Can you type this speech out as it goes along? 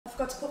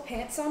Forgot to put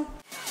pants on.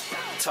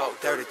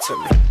 Talk dirty to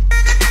me.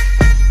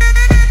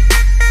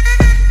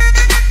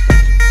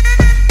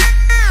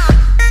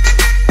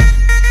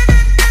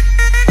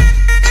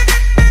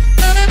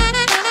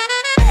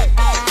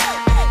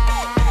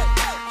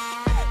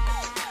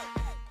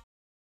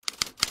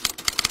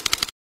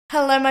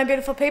 Hello my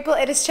beautiful people,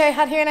 it is Cherry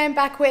Heart here and I'm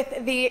back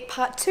with the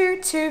part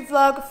 2 to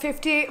vlog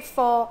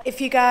 54.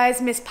 If you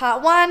guys missed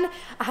part 1,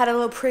 I had a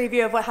little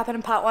preview of what happened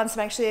in part 1, so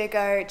make sure you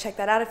go check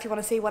that out if you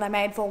want to see what I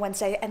made for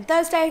Wednesday and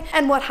Thursday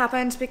and what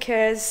happened,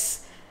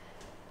 because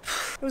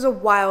it was a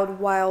wild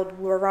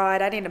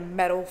ride. I need a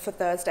medal for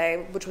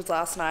Thursday, which was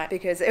last night,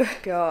 because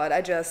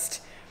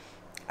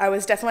I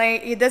was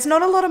definitely, there's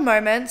not a lot of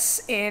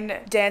moments in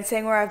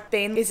dancing where I've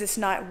been, is this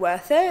night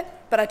worth it?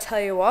 But I tell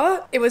you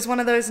what, it was one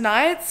of those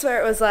nights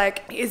where it was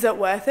like, is it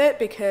worth it?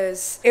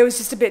 Because it was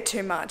just a bit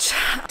too much.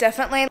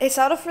 Definitely, it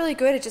started off really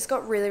good. It just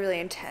got really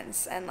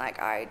intense. And like,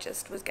 I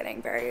just was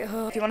getting very,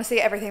 If you want to see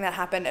everything that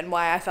happened and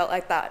why I felt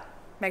like that,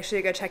 make sure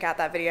you go check out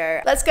that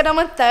video. Let's get on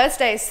with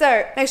Thursday.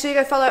 So make sure you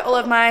go follow all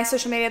of my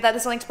social media that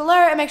is linked below,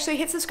 and make sure you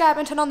hit subscribe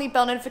and turn on the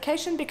bell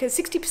notification, because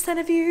 60%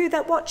 of you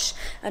that watch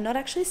are not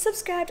actually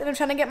subscribed, and I'm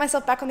trying to get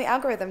myself back on the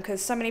algorithm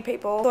because so many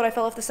people thought I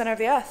fell off the center of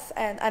the earth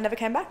and I never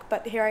came back,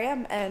 but here I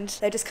am and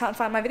they just can't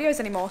find my videos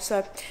anymore.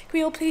 So can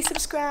we all please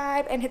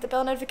subscribe and hit the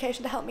bell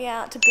notification to help me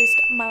out, to boost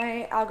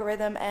my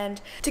algorithm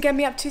and to get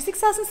me up to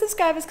 6,000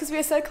 subscribers, because we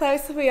are so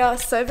close. We are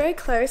so very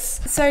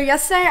close. So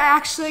yesterday I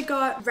actually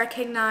got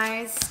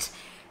recognized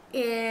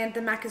in the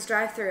Macca's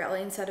drive-thru. I'll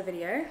insert a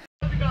video.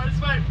 Guys,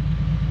 wait.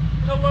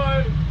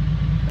 Hello.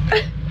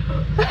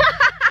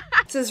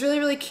 So it was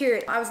really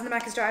cute. I was in the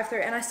Macca's drive-thru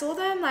and I saw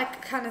them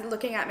like kind of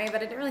looking at me, but I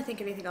didn't really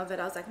think anything of it.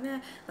 I was like,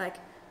 nah, like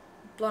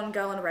blonde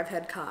girl in a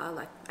rev-head car,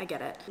 like I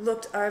get it.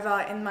 Looked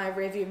over in my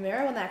rearview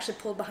mirror when they actually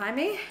pulled behind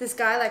me. This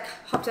guy like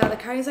hopped out of the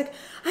car and he's like,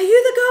 are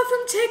you the girl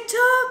from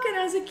TikTok? And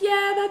I was like,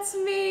 yeah, that's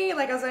me.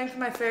 Like I was waiting for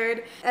my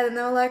food and then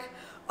they were like,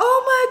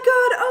 oh my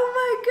god, oh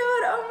my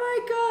god, oh my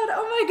god,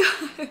 oh my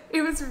god.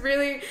 It was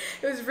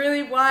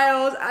really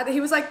wild. He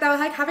was like, they were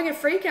like having a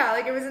freak out.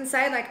 Like it was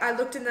insane. Like I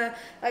looked in the,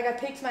 like I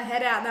peeked my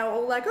head out and they were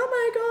all like, oh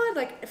my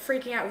god, like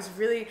freaking out. It was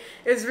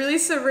really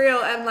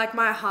surreal, and like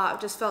my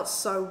heart just felt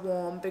so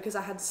warm because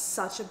I had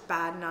such a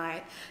bad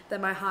night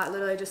that my heart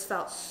literally just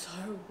felt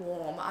so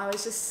warm. I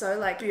was just so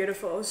like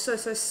beautiful. It was so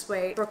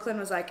sweet. Brooklyn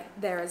was like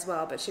there as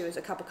well, but she was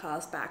a couple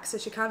cars back, so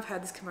she kind of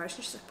heard this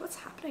commotion. She's like, what's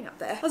happening up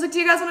there? I was like, do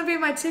you guys want to be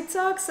in my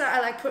TikTok? So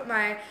I like put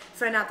my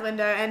phone out the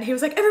window and he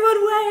was like,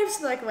 everyone wave,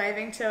 so like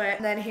waving to it.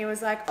 And then he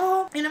was like,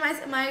 oh, you know,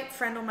 my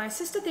friend or my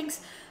sister thinks,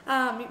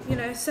 you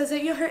know, says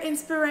that you're her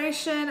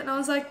inspiration. And I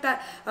was like, I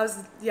was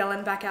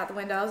yelling back out the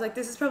window. I was like,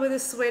 this is probably the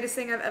sweetest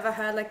thing I've ever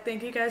heard. Like,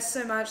 thank you guys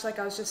so much. Like,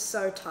 I was just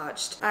so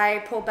touched. I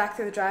pulled back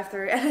through the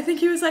drive-thru and I think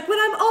he was like, when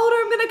I'm older,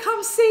 I'm gonna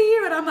come see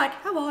you. And I'm like,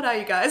 how old are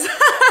you guys?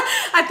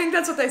 I think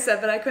that's what they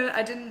said, but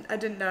I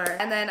didn't know.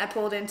 And then I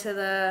pulled into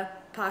the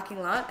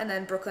parking lot and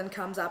then Brooklyn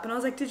comes up and I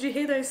was like, did you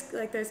hear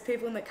those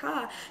people in the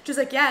car? She was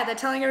like, yeah, they're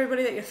telling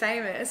everybody that you're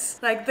famous.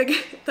 Like the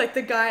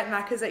guy at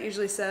Macca's that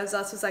usually serves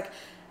us was like,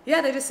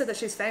 yeah, they just said that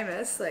she's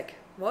famous. Like,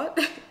 what?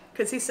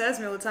 Because he serves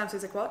me all the time, so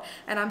he's like, what?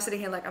 And I'm sitting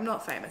here like, I'm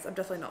not famous. I'm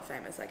definitely not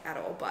famous, like, at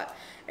all. But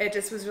it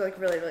just was like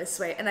really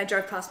sweet. And they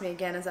drove past me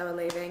again as they were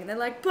leaving and they're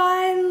like,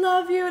 bye,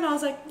 love you. And I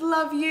was like,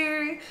 love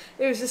you.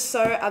 It was just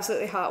so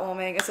absolutely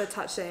heartwarming and so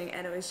touching,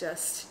 and it was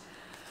just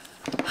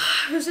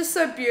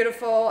so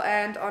beautiful.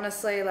 And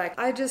honestly, like,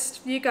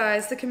 you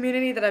guys, the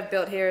community that I've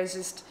built here is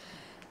just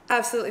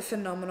absolutely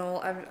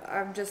phenomenal.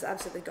 I'm just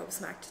absolutely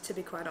gobsmacked, to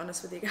be quite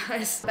honest with you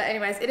guys. But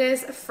anyways, it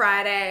is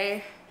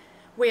Friday.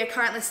 We are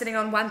currently sitting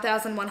on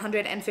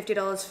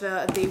 $1,150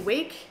 for the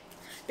week,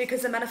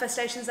 because the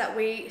manifestations that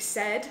we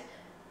said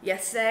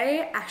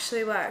yesterday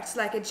actually worked.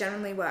 Like, it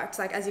genuinely worked.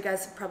 Like, as you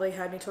guys probably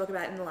heard me talk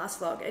about in the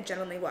last vlog, it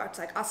genuinely worked.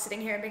 Like, us sitting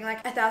here and being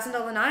like,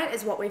 $1,000 night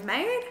is what we've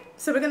made.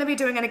 So we're going to be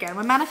doing it again.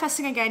 We're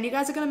manifesting again. You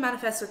guys are going to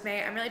manifest with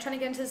me. I'm really trying to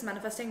get into this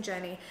manifesting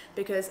journey,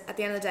 because at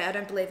the end of the day, I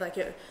don't believe like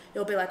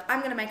you'll be like, I'm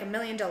going to make $1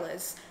 million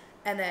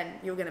and then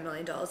you'll get $1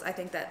 million. I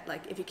think that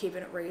like if you keep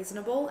it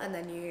reasonable and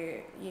then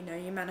you know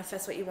you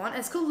manifest what you want.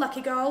 And it's called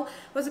Lucky Girl.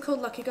 What's it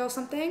called? Lucky Girl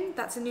something.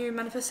 That's a new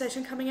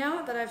manifestation coming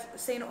out that I've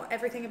seen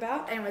everything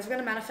about. Anyways, we're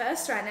gonna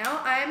manifest right now.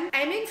 I'm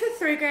aiming for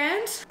 3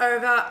 grand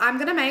over.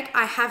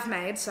 I have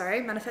made,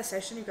 sorry,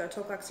 manifestation. You've got to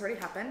talk like it's already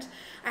happened.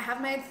 I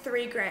have made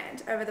 3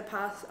 grand over the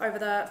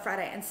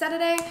Friday and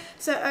Saturday.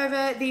 So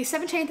over the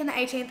 17th and the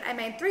 18th, I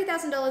made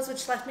 $3,000,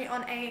 which left me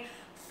on a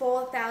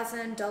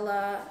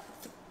 $4,000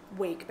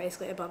 week,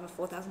 basically above a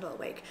 $4,000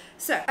 week.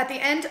 So at the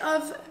end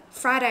of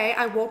Friday,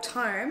 I walked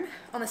home.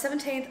 On the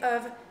 17th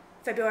of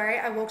February,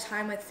 I walked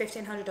home with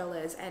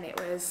 $1,500, and it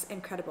was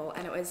incredible,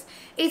 and it was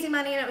easy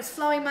money, and it was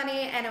flowing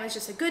money, and it was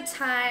just a good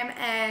time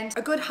and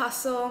a good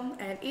hustle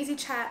and easy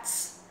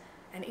chats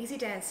and easy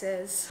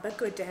dances, but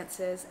good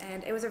dances,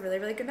 and it was a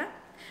really good night.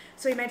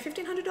 So we made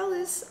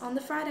 $1,500 on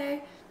the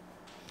Friday.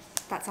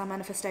 That's our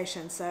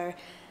manifestation. So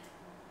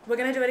we're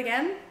gonna do it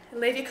again.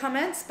 Leave your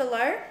comments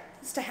below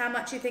as to how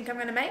much you think I'm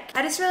gonna make.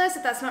 I just realized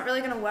that that's not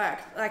really gonna work,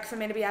 like for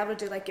me to be able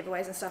to do like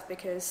giveaways and stuff,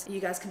 because you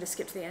guys can just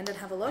skip to the end and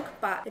have a look.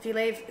 But if you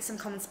leave some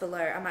comments below,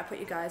 I might put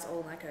you guys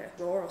all like a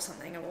raw or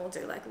something, and we'll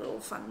do like little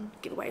fun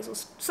giveaways or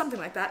something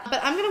like that.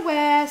 But I'm gonna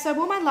wear, so I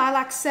wore my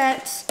lilac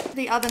set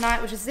the other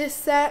night, which is this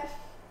set.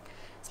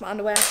 It's my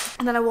underwear.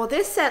 And then I wore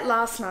this set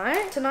last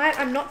night. Tonight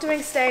I'm not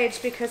doing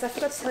stage because I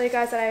forgot to tell you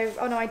guys that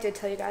oh no, I did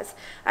tell you guys.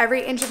 I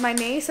re-injured my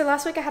knee. So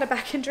last week I had a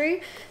back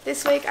injury.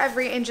 This week I've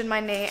re-injured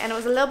my knee, and it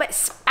was a little bit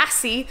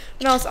spassy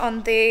when I was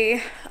on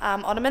the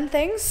ottoman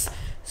things.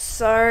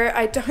 So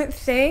I don't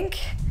think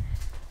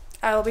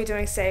I will be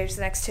doing stage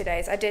the next 2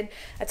 days. I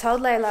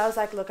told Layla, I was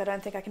like, look, I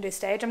don't think I can do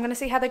stage. I'm gonna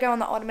see how they go on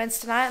the ottomans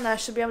tonight, and then I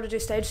should be able to do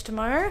stage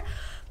tomorrow.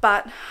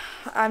 But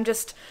I'm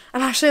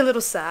actually a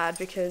little sad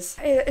because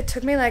it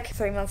took me like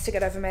 3 months to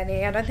get over my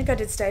knee. I don't think I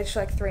did stage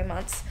for like 3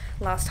 months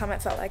last time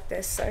it felt like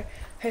this. So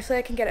hopefully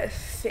I can get it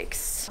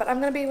fixed. But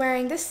I'm gonna be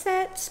wearing this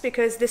set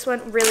because this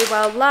went really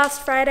well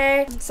last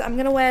Friday. So I'm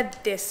gonna wear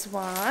this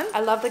one. I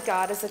love the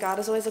garters. The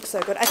garters always look so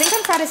good. I think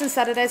on Fridays and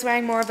Saturdays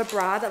wearing more of a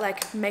bra that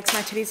like makes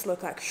my titties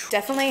look like,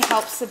 definitely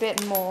helps a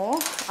bit more,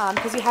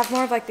 because you have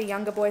more of like the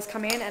younger boys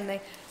come in and they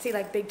see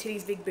like big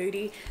titties, big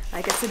booty.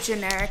 Like it's a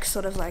generic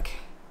sort of like,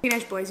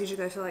 teenage boys usually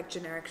go for like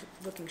generic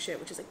looking shit,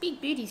 which is like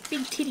big booties, big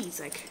titties,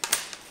 like,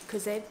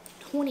 because they're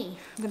horny.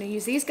 I'm gonna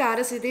use these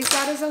garters. So these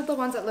garters are the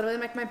ones that literally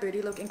make my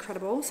booty look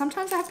incredible.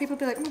 Sometimes I have people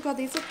be like, oh my god,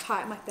 these look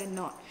tight. I'm like, they're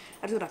not.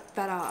 I just got a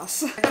fat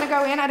ass. I'm gonna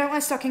go in. I don't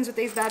wear stockings with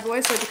these bad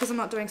boys, so because I'm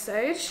not doing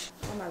stage.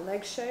 Oh, my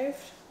legs shaved.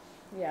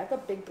 Yeah, I've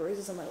got big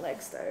bruises on my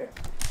legs though.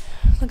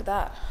 Look at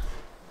that.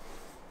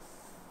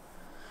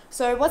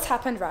 So what's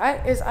happened,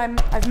 right, is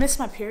I've missed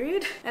my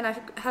period, and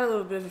I've had a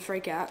little bit of a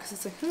freak out because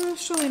it's like,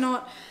 surely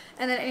not.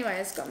 And then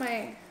anyways, got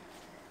my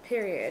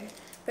period,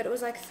 but it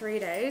was like 3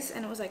 days,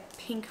 and it was like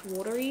pink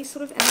watery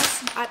sort of, and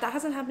that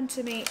hasn't happened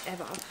to me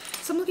ever.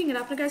 So I'm looking it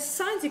up and it goes,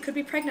 signs you could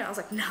be pregnant. I was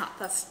like, nah,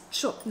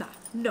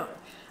 no,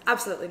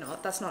 absolutely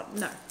not. That's not,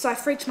 no. So I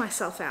freaked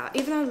myself out,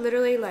 even though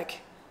literally like,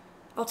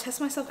 I'll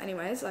test myself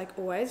anyways, like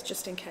always,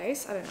 just in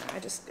case. I don't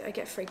know, I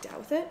get freaked out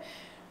with it.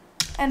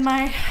 And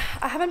I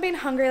haven't been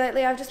hungry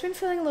lately. I've just been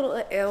feeling a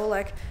little ill.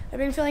 Like I've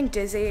been feeling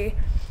dizzy,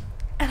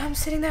 and I'm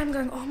sitting there, I'm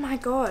going, oh my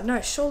god, no,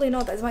 surely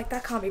not. That's like,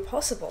 that can't be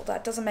possible.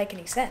 That doesn't make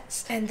any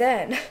sense. And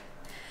then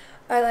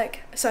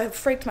so I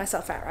freaked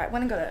myself out, right?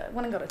 Went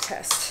and got a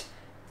test.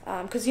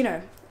 Because you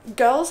know,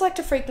 girls like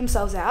to freak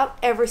themselves out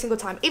every single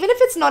time. Even if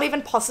it's not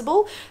even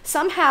possible,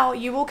 somehow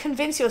you will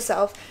convince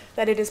yourself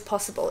that it is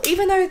possible.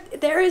 Even though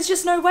there is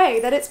just no way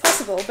that it's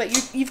possible,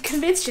 but you've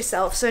convinced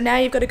yourself, so now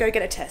you've got to go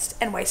get a test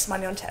and waste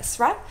money on tests,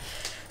 right?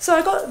 So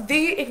I got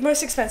the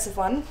most expensive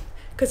one,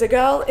 because a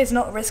girl is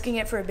not risking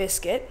it for a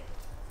biscuit.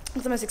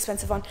 It's the most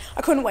expensive one.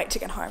 I couldn't wait to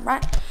get home,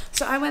 right?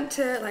 So I went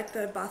to like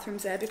the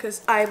bathrooms there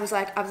because I was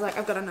like, I've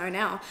got to know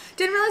now.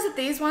 Didn't realize that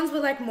these ones were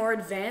like more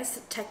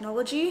advanced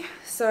technology.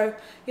 So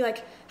you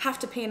like have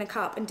to pee in a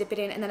cup and dip it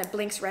in, and then it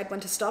blinks red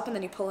when to stop, and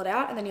then you pull it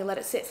out, and then you let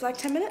it sit for like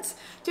 10 minutes.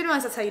 Didn't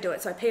realize that's how you do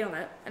it. So I peed on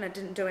it and it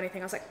didn't do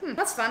anything. I was like,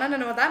 that's fun. I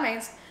don't know what that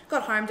means.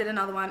 Got home, did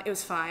another one. It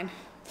was fine.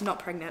 Not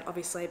pregnant,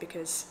 obviously,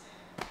 because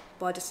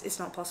well, it's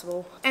not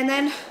possible. And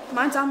then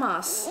my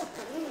dumbass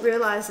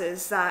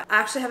realizes that I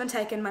actually haven't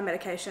taken my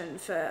medication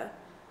for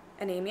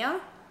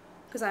anemia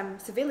because I'm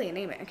severely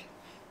anemic.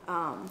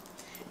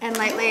 And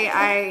lately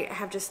I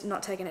have just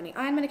not taken any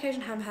iron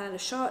medication, haven't had a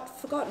shot,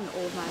 forgotten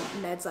all of my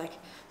meds, like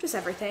just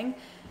everything.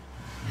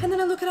 And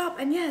then I look it up,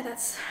 and yeah,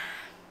 that's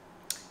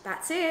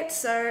it.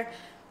 So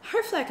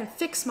hopefully I can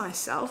fix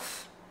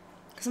myself,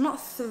 because I'm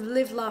not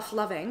live, laugh,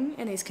 loving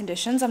in these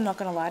conditions. I'm not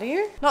gonna lie to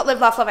you. Not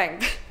live, laugh,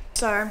 loving.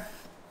 So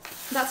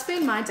that's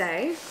been my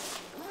day.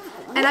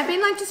 And I've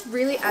been like just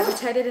really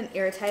agitated and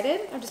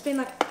irritated. I've just been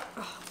like,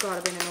 oh god,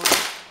 I've been annoyed.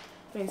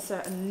 I've been so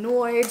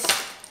annoyed,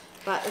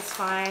 but it's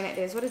fine. It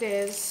is what it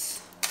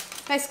is.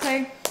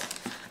 Basically,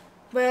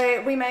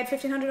 we made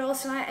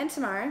 $1,500 tonight and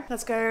tomorrow.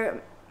 Let's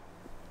go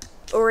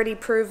already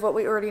prove what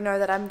we already know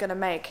that I'm gonna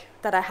make,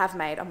 that I have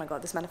made. Oh my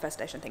god, this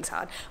manifestation thing's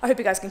hard. I hope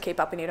you guys can keep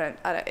up and you don't,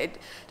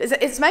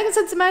 it's making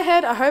sense in my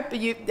head. I hope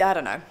you, I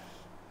don't know.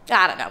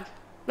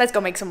 Let's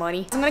go make some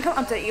money. I'm gonna come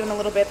update you in a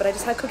little bit, but I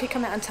just had Cookie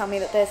come out and tell me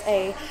that there's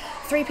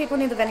 3 people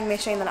near the vending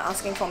machine that are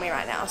asking for me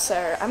right now.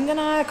 So I'm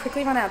gonna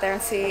quickly run out there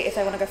and see if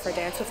they want to go for a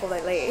dance before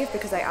they leave,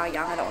 because they are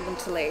young. I don't want them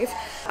to leave.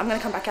 I'm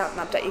gonna come back out and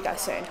update you guys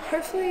soon.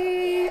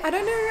 Hopefully, I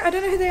don't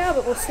know who they are,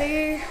 but we'll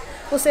see.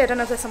 We'll see. I don't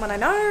know if there's someone I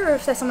know or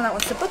if there's someone that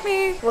wants to book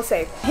me. We'll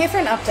see. Here for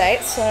an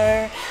update. So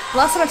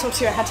last time I talked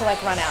to you, I had to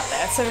like run out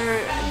there. So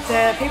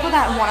the people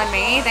that wanted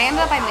me, they ended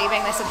up by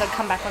leaving. They said they'd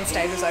come back when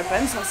stage was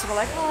open. So I was sort of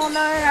like, oh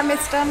no, I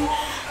missed them.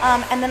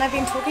 And then I've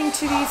been talking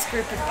to these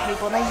group of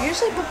people, and they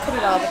usually book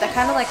pretty well, but they're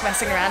kind of like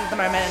messing around at the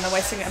moment and they're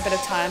wasting a bit of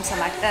time. So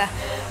I'm like,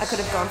 I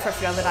could have gone for a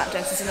few other lap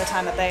dances in the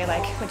time that they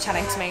like were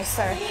chatting to me.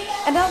 So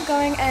ended up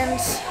going, and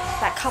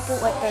that couple,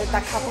 like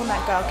that couple and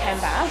that girl came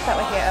back that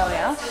were here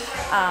earlier,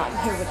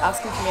 who would ask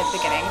asking for me at the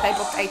beginning. They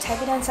booked a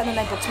table dance and then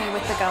they booked me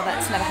with the girl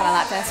that's never had a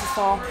lap dance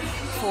before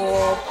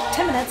for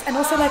 10 minutes. And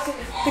also like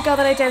the girl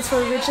that I danced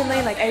for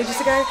originally, like ages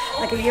ago,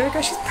 like a year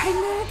ago, she's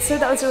pregnant. So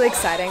that was really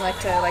exciting, like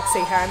to like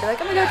see her and be like,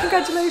 oh my god,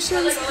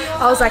 congratulations.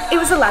 I was like, it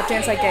was a lap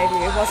dance I gave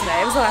you, wasn't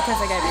it? It was a lap dance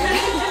I gave you.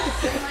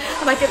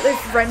 And like it lives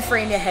rent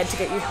free in your head to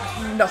get you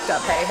knocked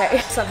up, hey.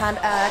 So I've had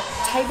a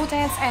table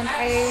dance and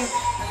a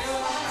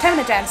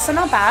 10-minute dance, so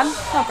not bad,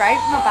 not great,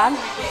 not bad,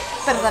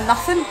 better than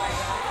nothing.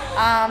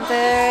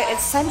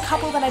 It's the same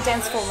couple that I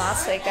danced for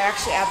last week. They're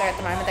actually out there at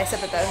the moment. They said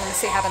that they're going to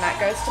see how the night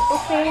goes to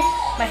book me.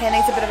 My hair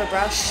needs a bit of a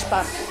brush,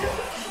 but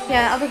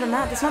yeah, other than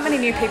that, there's not many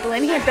new people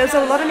in here. There's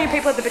a lot of new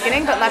people at the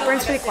beginning, but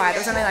Labyrinth's pretty quiet.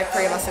 There's only like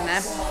 3 of us in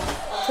there.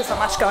 There's not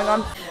much going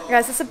on.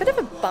 Guys, it's a bit of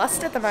a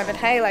bust at the moment,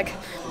 hey, like,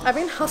 I've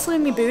been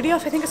hustling my booty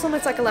off. I think it's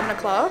almost like 11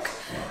 o'clock,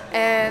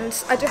 and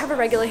I do have a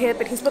regular here,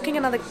 but he's booking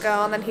another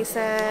girl, and then he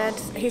said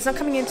he's not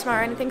coming in tomorrow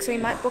or anything, so he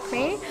might book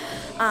me.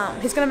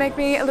 He's going to make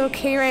me a little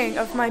keyring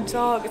of my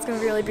dog. It's going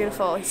to be really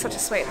beautiful. He's such a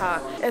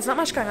sweetheart. There's not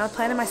much going on. I'm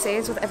planting my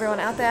seeds with everyone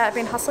out there. I've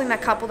been hustling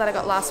that couple that I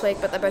got last week,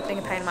 but they're both being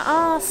a pain in my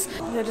ass.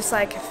 They're just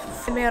like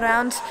f***ing me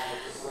around.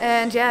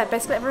 And yeah,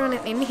 basically everyone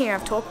in here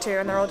I've talked to,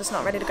 and they're all just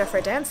not ready to go for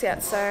a dance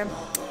yet, so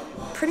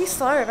pretty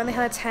slow. I've only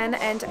had a 10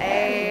 and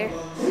a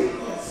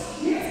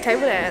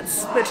table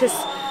dance, which is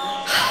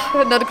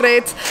not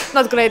great,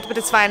 but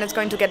it's fine. It's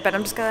going to get better.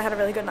 I'm just gonna have a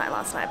really good night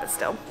last night, but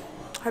still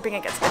hoping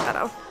it gets a bit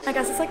better. I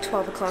guess it's like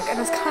 12 o'clock and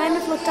it's kind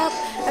of looked up.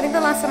 I think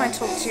the last time I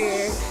talked to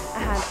you,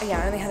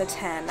 I only had a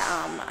 10.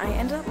 I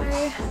ended up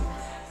by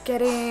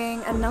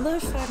getting another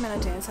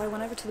 5-minute dance. So I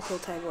went over to the pool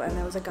table and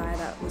there was a guy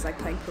that was like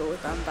playing pool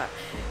with them, but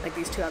like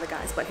these 2 other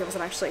guys, but he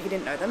wasn't actually, he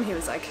didn't know them. He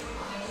was like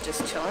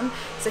just chilling.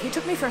 So he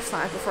took me for a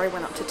 5 before he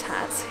went up to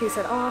Tats. He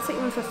said, oh, I'll fit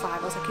you in for 5.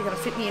 I was like, you're gonna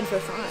fit me in for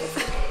a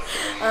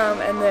 5.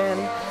 And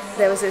then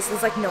there's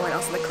like no one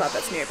else in the club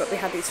that's new, but we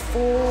had these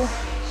 4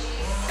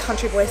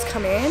 country boys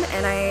come in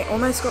and I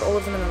almost got all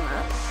of them in a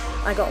lap.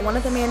 I got one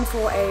of them in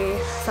for a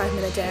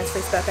 5-minute dance for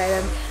his birthday,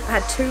 and I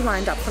had 2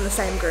 lined up from the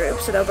same group,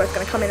 so they were both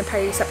going to come in and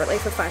pay separately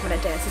for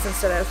 5-minute dances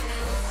instead of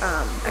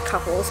a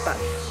couple's, but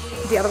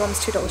the other one was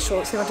 $2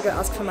 short, so he wanted to go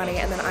ask for money,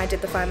 and then I did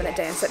the 5-minute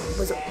dance that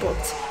was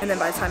booked, and then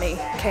by the time he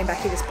came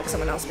back he just booked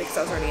someone else because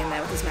I was already in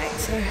there with his mate.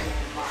 So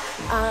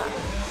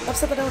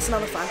upset that I lost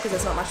another 5 because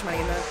there's not much money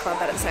in the club,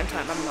 but at the same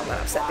time I'm not that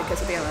upset because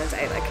at the end of the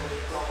day, like,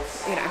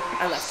 you know,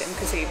 I left him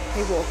because he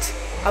walked.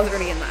 I was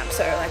already in lab,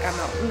 so like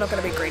I'm not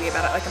going to be greedy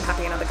about it. Like I'm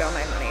happy another girl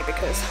made money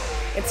because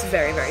it's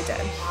very, very dead.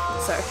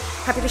 So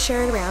happy to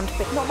share it around,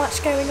 but not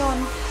much going on.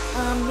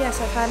 Yes,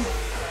 I've had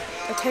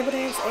a table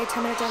dance, a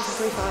 10-minute dance, and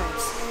 3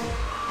 5s.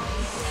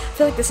 I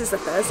feel like this is the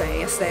Thursday.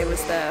 Yesterday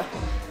was the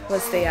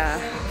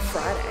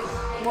Friday.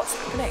 What's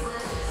happening?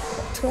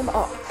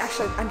 Oh,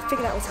 actually, I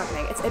figured out what's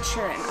happening. It's Ed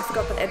Sheeran. I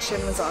forgot that Ed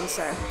Sheeran was on,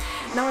 so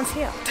no one's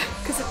here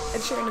because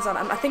Ed Sheeran is on.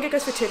 I think it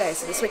goes for 2 days,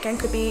 so this weekend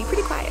could be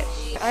pretty quiet.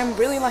 I'm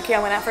really lucky I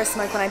went out for a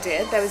smoke when I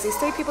did. There was these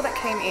 3 people that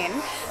came in.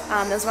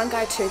 There was one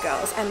guy, 2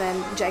 girls, and then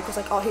Jake was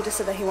like, oh, he just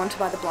said that he wanted to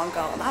buy the blonde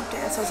girl a lap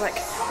dance. So I was like,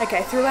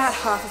 okay, threw out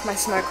half of my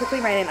smoke, quickly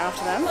ran in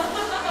after them.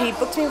 He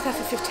booked me with her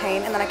for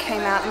 15, and then I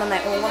came out, and then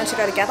they all wanted to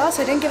go together,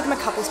 so I didn't give them a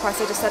couple's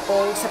price, they just said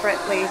all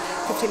separately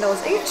 $15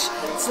 each.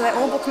 So they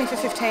all booked me for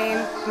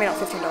 15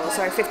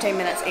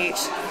 minutes each.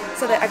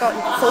 So that I got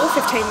full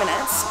 15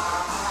 minutes,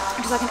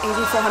 which is like an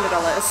easy $400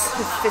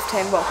 with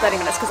 15, well 30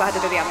 minutes because I had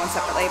to do the other one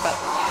separately, but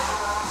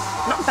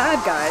not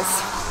bad, guys.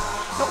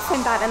 Not so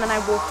bad. And then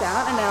I walked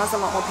out and now there's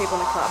a lot more people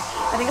in the club.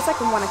 I think it's like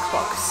 1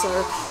 o'clock, so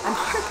I'm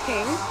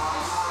hoping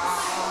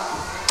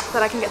that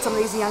I can get some of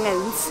these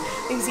young'uns.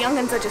 These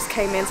young'uns that just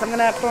came in, so I'm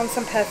gonna put on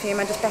some perfume.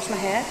 I just brushed my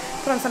hair,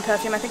 put on some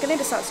perfume. I think I need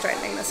to start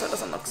straightening this so it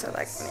doesn't look so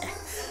like meh.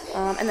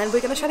 And then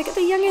we're gonna try to get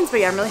the young'uns, but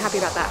yeah, I'm really happy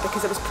about that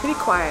because it was pretty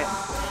quiet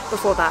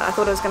before that. I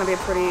thought it was gonna be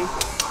a pretty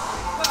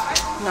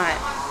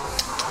night.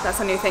 That's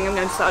a new thing I'm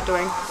gonna start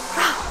doing.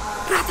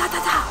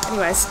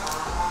 Anyways.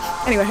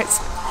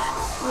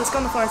 Let's go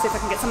on the floor and see if I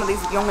can get some of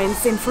these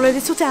young'uns in for a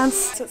little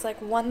dance. So it's like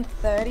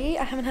 1:30.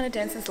 I haven't had a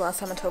dance since the last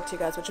time I talked to you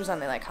guys, which was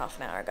only like half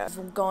an hour ago.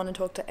 I've gone and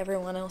talked to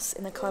everyone else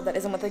in the club that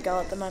isn't with the girl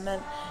at the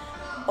moment.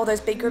 All those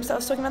big groups that I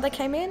was talking about that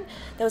came in.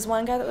 There was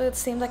one guy that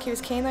seemed like he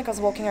was keen. Like I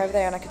was walking over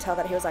there and I could tell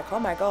that he was like, oh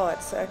my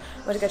god. So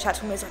I went to go chat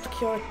to him. He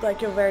was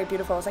like, you're very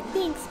beautiful. I was like,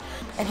 thanks.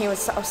 And I was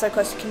so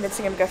close to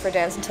convincing him to go for a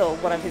dance until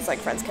one of his like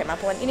friends came up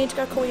and went, you need to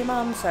go call your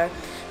mum. So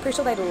pretty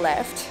sure they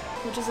left,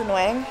 which is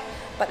annoying,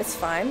 but it's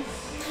fine.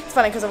 It's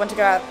funny because I went to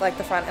go out like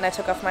the front and I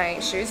took off my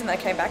shoes and then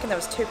I came back and there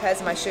was 2 pairs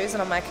of my shoes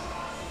and I'm like,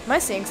 am I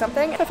seeing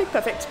something?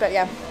 Perfect. But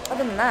yeah,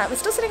 other than that, we're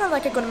still sitting on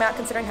like a good amount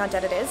considering how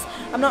dead it is.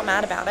 I'm not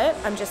mad about it.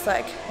 I'm just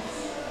like,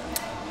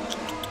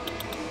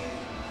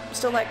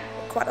 still like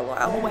quite a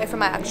while away from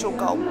my actual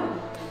goal.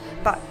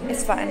 But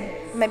it's fine.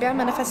 Maybe I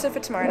manifested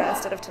for tomorrow night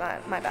instead of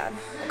tonight. My bad.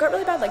 I've got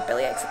really bad like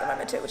belly aches at the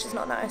moment too, which is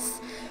not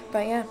nice.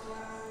 But yeah.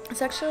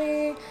 It's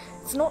actually,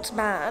 it's not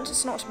bad.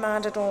 It's not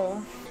bad at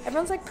all.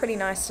 Everyone's like pretty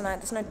nice tonight.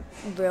 There's no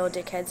real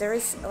dickheads. There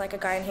is like a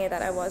guy in here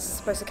that I was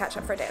supposed to catch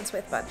up for a dance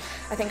with, but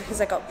I think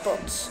because I got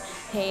booked,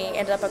 he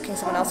ended up booking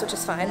someone else, which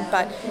is fine.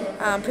 But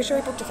I'm pretty sure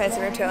he booked a fantasy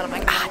room too, and I'm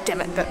like, ah,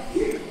 damn it, but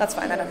that's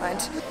fine. I don't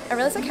mind. I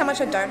realize like how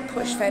much I don't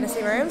push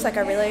fantasy rooms. Like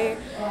I really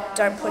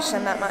don't push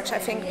them that much. I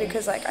think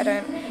because like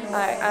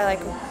I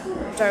like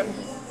don't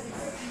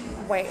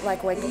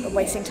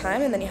wasting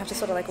time, and then you have to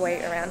sort of like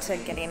wait around to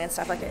get in and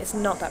stuff. Like it's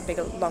not that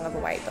long of a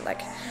wait, but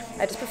like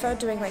I just prefer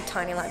doing like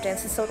tiny lap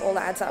dances so it all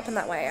adds up, and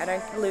that way I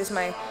don't lose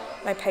my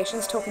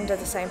patience talking to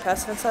the same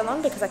person for so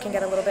long, because I can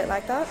get a little bit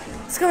like that.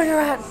 It's going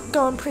alright,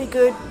 going pretty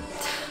good.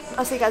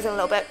 I'll see you guys in a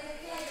little bit.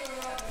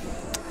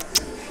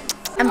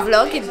 I'm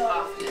vlogging.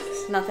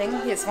 Nothing.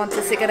 He just wants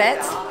a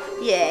cigarette.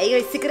 Yeah, you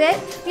want a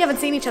cigarette? We haven't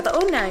seen each other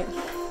all night.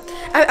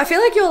 I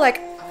feel like you're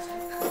like,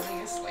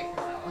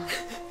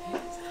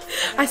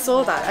 I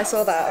saw that.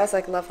 I was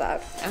like, love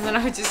that. And then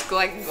I would just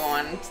like go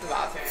on to the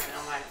bathroom, and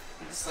I'm like,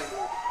 just like,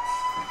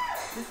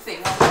 the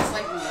thing was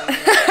like,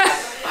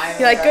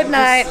 you're like, good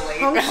night.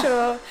 I'm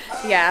sure.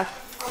 Yeah.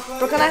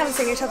 Brooke and I haven't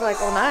seen each other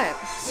like all night.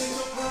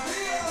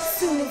 As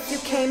soon as you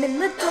came in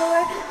the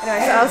door.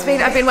 Anyway,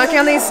 so I've been working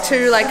on these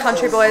two like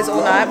country boys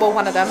all night. Well,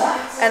 one of them,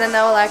 and then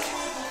they were like,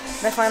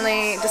 they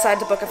finally decided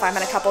to book a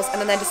 5-minute couples, and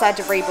then they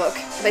decided to rebook.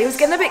 But he was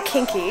getting a bit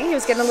kinky. He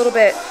was getting a little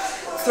bit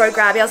throat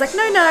grabby. I was like,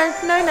 no.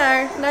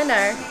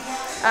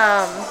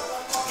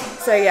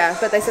 So yeah,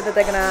 but they said that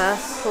they're gonna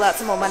pull out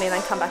some more money and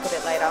then come back a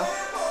bit later.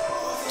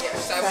 Yeah,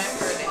 so I went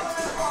for a dance.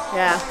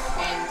 Yeah.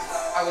 And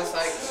I was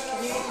like,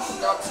 can you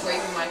stop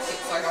squeezing my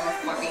tits like I'm a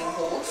fucking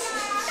horse?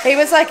 He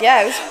was like,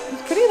 yeah, it was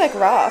pretty like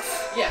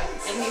rough. Yeah,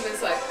 and he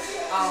was like,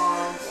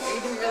 he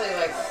didn't really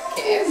like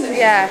care. So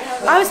yeah,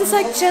 I was just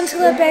like,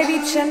 gentler,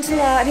 baby,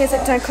 gentler. And he was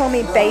like, don't call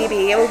me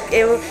baby.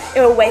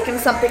 It'll awaken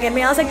something in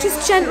me. I was like,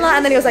 just gentler.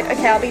 And then he was like,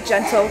 okay, I'll be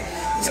gentle.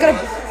 Just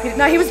gotta.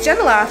 No, he was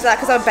gentler after that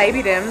because I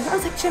babied him. I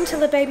was like,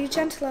 gentler, baby,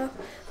 gentler.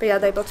 But yeah,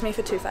 they booked me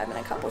for 2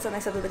 5-minute couples, and they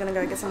said that they're gonna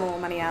go get some more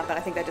money out. But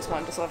I think they just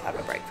wanted to sort of have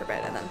a break for a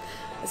bit, and then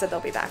they said they'll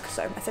be back.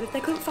 So I said if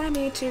they couldn't find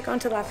me to go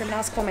into the bathroom and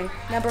ask for me.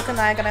 Now Brooke and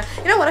I are gonna.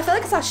 You know what? I feel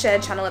like it's our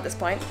shared channel at this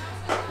point.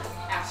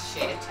 Our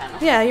shared channel.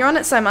 Yeah, you're on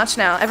it so much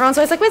now. Everyone's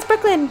always like, "Where's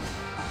Brooklyn?"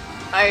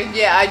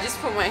 I just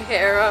put my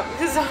hair up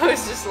because I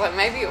was just like,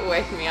 maybe it'll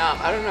wake me up.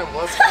 I don't know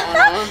what's going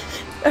on.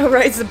 Oh,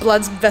 right, it's the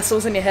blood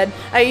vessels in your head.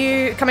 Are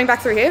you coming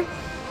back through here?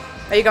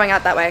 Are you going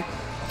out that way?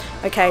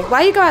 Okay,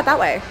 why you go out that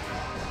way?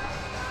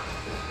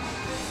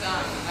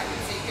 I can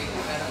see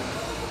people better.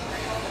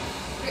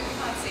 People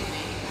can't see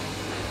me.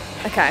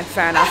 Okay,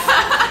 fair enough.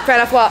 Fair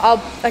enough. Well,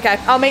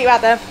 I'll meet you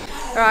out there.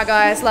 Alright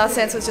guys, last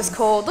dance was just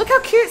called. Look how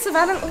cute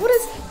Savannah, look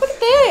at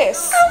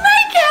this. Oh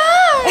my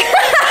god!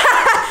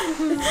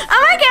 Oh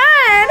my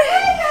god!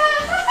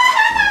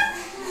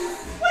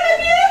 What a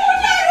beautiful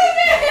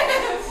gentleman!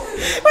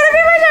 What a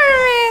beautiful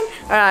gentleman!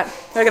 Alright,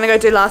 we're gonna go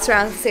do last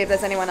round and see if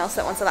there's anyone else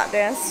that wants a lap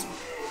dance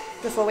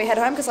before we head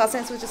home, because last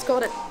dance was just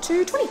called at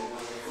 2:20.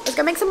 Let's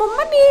go make some more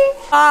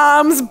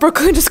money.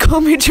 Brooklyn just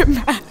called me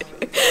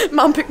dramatic.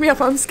 Mum picked me up,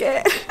 I'm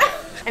scared.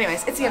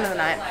 Anyways, it's the end of the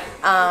night.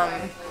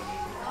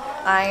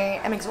 I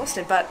am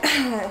exhausted, but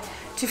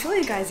to fill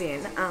you guys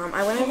in,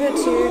 I went over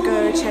to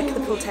go check the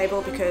pool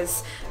table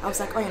because I was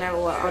like, oh, you know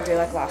what, I'll do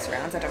like last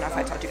rounds. I don't know if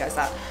I told you guys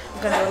that.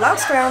 I'm going to do a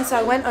last round, so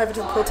I went over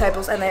to the pool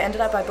tables, and they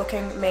ended up by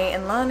booking me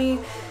and Lani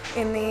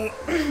in the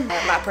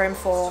lap room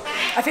for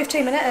a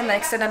 15-minute, and they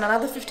extended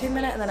another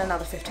 15-minute, and then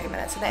another 15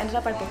 minutes. So they ended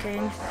up by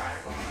booking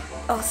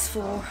us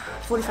for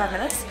 45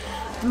 minutes.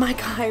 My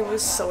guy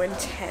was so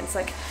intense.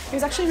 Like, he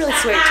was actually really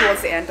sweet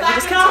towards the end, but he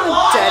just kept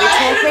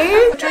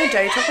trying to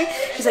dirty talk me.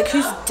 He's like,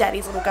 who's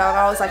daddy's little girl? And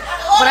I was like,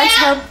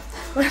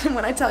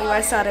 when I tell you,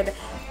 I started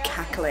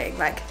cackling.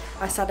 Like,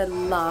 I started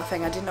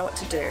laughing. I didn't know what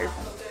to do.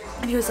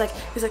 And he was like,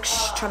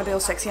 shh, trying to be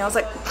all sexy. And I was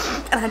like,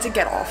 and I had to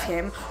get off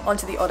him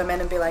onto the ottoman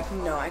and be like,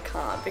 no, I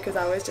can't, because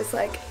I was just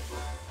like,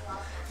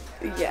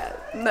 yeah,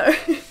 no.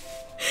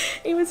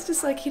 He was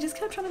just like, he just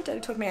kept trying to dirty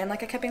talk me, and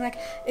like I kept being like,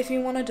 if you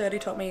want to dirty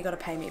talk me, you gotta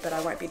pay me, but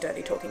I won't be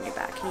dirty talking you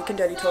back. You can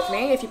dirty talk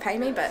me if you pay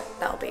me, but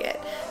that'll be it.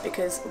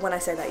 Because when I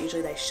say that,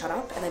 usually they shut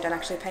up and they don't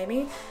actually pay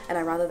me, and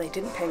I'd rather they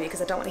didn't pay me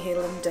because I don't want to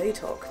hear them dirty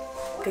talk.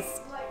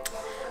 Because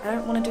I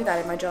don't want to do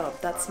that in my job.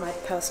 That's my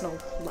personal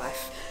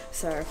life.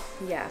 So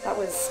yeah, that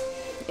was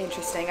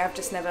interesting. I've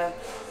just never.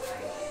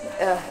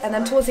 And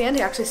then towards the end,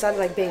 he actually started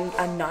like being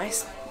a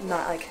nice,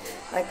 not like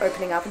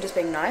opening up and just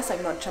being nice,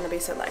 like not trying to be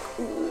so like,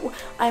 ooh,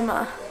 I'm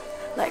a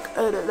like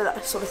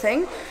sort of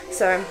thing.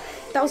 So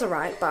that was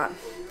alright, but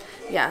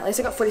yeah, at least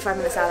I got 45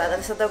 minutes out of that.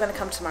 They said they were going to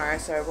come tomorrow,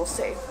 so we'll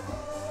see.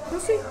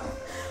 We'll see.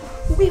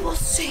 We will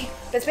see.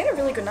 But it's been a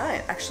really good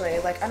night, actually.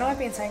 Like, I know I've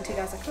been saying to you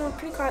guys, like, oh,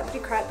 pretty quiet,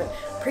 but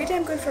pretty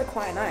damn good for a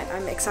quiet night.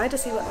 I'm excited to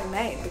see what we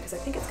made, because I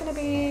think it's going to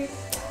be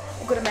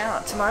a good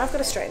amount. Tomorrow I've got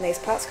to straighten these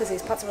parts, because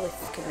these parts are really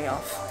fucking me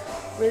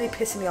off. Really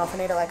pissing me off. I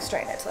need to like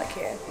straighten it to like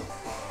here.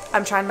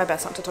 I'm trying my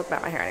best not to talk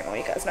about my hair anymore,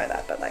 you guys know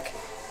that, but like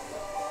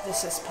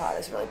this part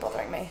is really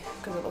bothering me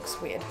because it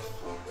looks weird.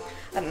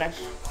 I don't know.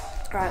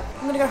 Alright,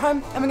 I'm gonna go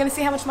home and we're gonna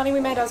see how much money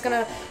we made. I was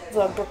gonna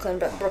vlog Brooklyn,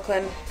 but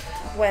Brooklyn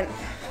went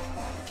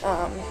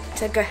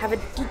to go have a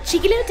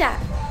cheeky little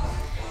dart.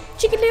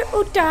 Cheeky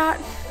little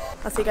dart.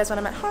 I'll see you guys when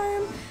I'm at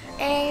home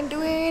and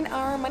doing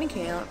our money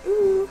count.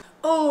 Ooh.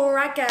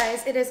 Alright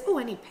guys, it is, oh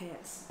I need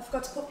pants. I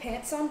forgot to put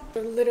pants on. I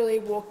literally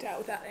walked out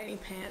without any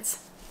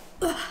pants.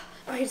 Ugh.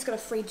 Oh, he just got a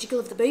free jiggle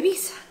of the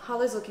boobies.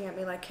 Harlow's looking at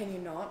me like, can you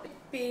not?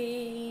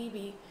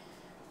 Baby.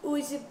 Oh,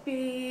 it's a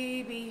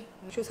baby.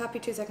 She was happy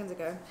 2 seconds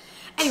ago.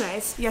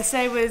 Anyways,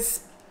 yesterday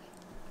was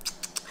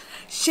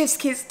chef's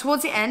kiss.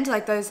 Towards the end,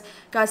 like those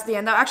guys at the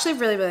end, they were actually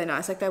really, really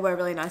nice. Like they were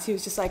really nice. He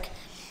was just like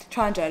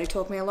trying to dirty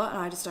talk me a lot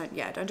and I just don't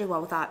do well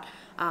with that.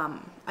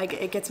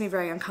 It gets me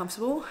very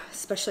uncomfortable,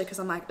 especially because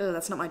I'm like, oh,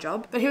 that's not my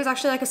job. But he was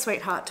actually like a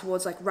sweetheart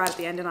towards like right at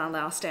the end in our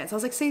last dance. I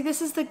was like, see,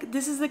 this is the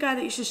guy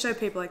that you should show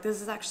people. Like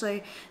this is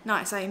actually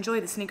nice. I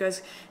enjoy this. And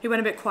he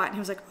went a bit quiet and he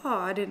was like, oh,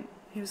 I didn't.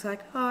 He was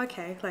like, oh,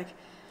 okay. Like,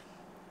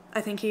 I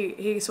think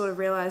he sort of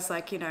realized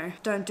like, you know,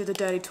 don't do the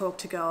dirty talk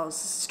to girls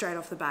straight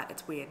off the bat.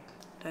 It's weird.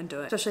 Don't do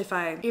it. Especially if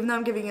even though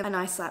I'm giving you a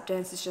nice lap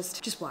dance, it's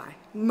just why.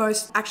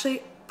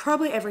 Actually,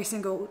 probably every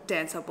single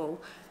dancer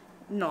will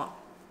not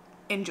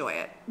enjoy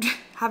it.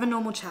 Have a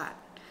normal chat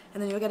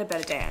and then you'll get a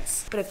better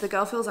dance. But if the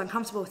girl feels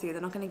uncomfortable with you,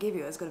 they're not going to give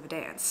you as good of a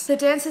dance. The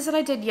dances that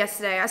I did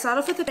yesterday, I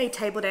started off with a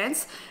table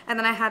dance and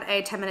then I had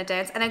a 10-minute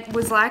dance and it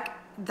was like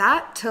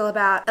that till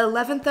about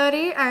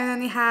 11:30. I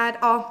only had,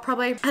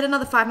 probably had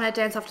another 5-minute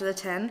dance after the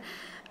 10.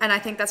 And I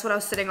think that's what I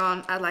was sitting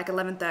on at like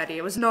 11:30.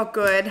 It was not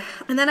good.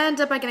 And then I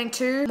ended up by getting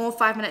 2 more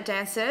 5-minute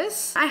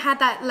dances. I had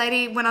that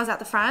lady when I was at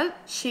the front,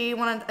 she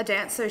wanted a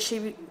dance, so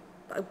she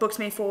booked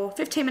me for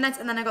 15 minutes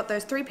and then I got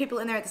those 3 people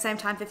in there at the same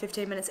time for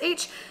 15 minutes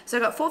each. So I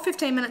got 4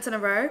 15 minutes in a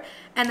row.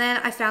 And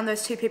then I found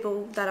those 2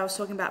 people that I was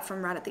talking about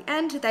from right at the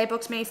end. They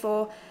booked me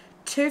for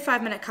 2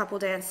 5-minute couple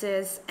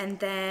dances and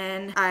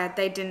then I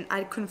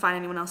couldn't find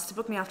anyone else to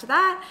book me after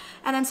that.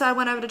 And then so I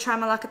went over to try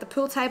my luck at the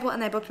pool table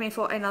and they booked me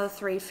for another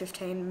 3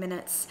 15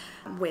 minutes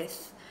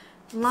with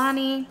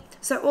Lani.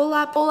 So all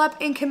up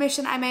in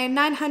commission, I made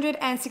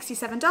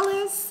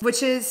 $967,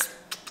 which is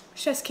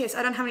chef's kiss.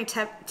 I don't have any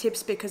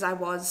tips because I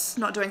was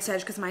not doing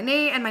stage because of my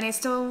knee and my knee's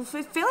still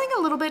feeling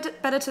a little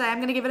bit better today. I'm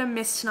going to give it a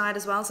miss tonight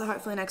as well, so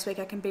hopefully next week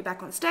I can be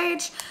back on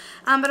stage.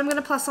 But I'm going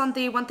to plus on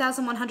the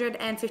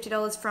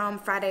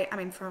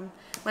 $1,150 from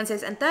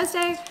Wednesdays and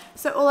Thursday.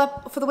 So all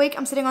up for the week,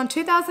 I'm sitting on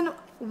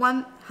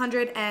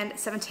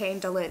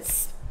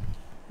 $2,117.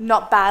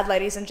 Not bad,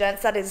 ladies and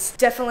gents. That is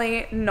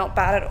definitely not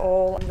bad at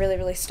all. I'm really,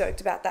 really stoked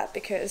about that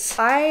because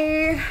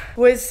I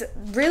was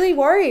really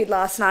worried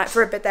last night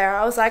for a bit there.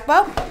 I was like,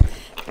 well,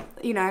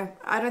 you know,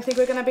 I don't think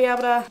we're going to be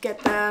able to get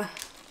the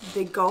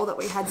goal that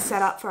we had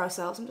set up for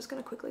ourselves. I'm just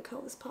going to quickly curl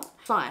this part.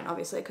 Fine,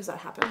 obviously, because that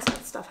happens.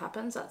 That stuff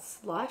happens.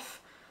 That's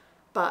life.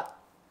 But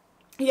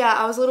yeah,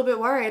 I was a little bit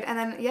worried. And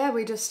then, yeah,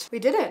 we did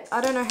it. I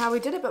don't know how we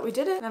did it, but we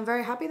did it. And I'm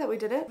very happy that we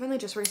did it. I've only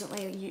just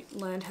recently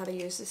learned how to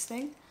use this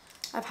thing.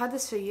 I've had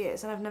this for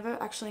years and I've never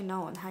actually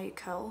known how you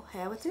curl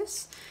hair with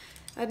this.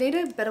 I need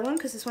a better one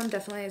because this one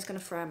definitely is going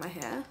to fry my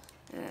hair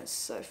and it's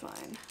so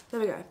fine. There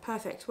we go.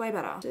 Perfect. Way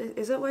better.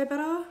 Is it way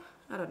better?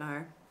 I don't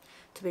know.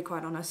 To be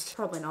quite honest,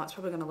 probably not. It's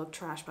probably going to look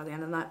trash by the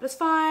end of the night, but it's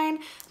fine.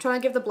 I'm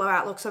trying to give the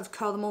blowout look, so I've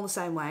curled them all the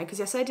same way because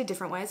yesterday I did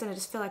different ways and I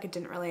just feel like it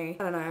didn't really,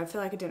 I don't know, I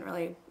feel like it didn't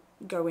really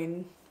go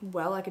in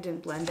well, like it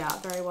didn't blend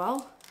out very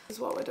well. This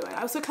is what we're doing.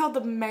 I also curled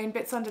the main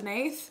bits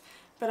underneath,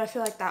 but I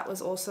feel like that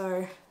was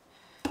also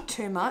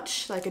too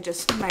much. Like it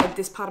just made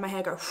this part of my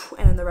hair go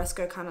and then the rest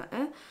go kind of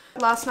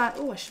Last night,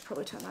 oh, I should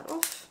probably turn that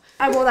off.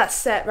 I wore that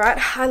set, right?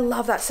 I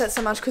love that set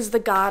so much because the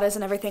garters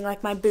and everything,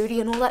 like my booty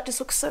and all that just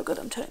looks so good.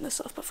 I'm turning this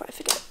off before I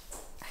forget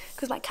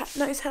because my cat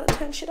knows how to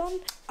turn shit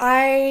on.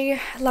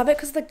 I love it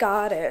because the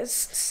garters.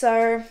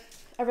 So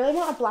I really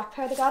want a black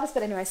pair of the garters,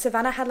 but anyway,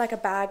 Savannah had like a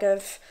bag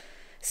of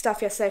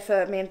stuff yesterday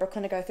for me and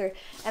Brooklyn to go through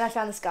and I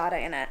found this garter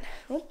in it.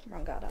 Oh,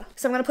 wrong garter.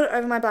 So I'm going to put it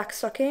over my black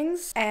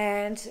stockings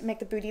and make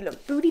the booty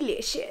look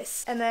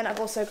bootylicious. And then I've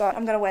also got,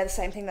 I'm going to wear the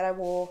same thing that I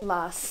wore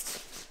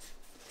last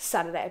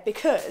Saturday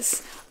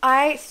because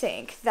I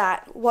think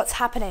that what's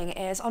happening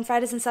is on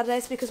Fridays and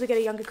Saturdays, because we get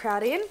a younger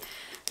crowd in,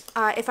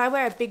 if I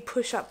wear a big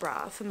push-up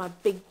bra for my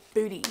big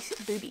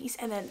boobies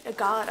and then a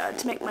garter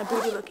to make my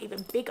booty look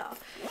even bigger,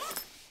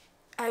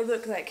 I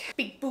look like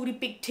big booty,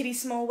 big titty,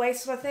 small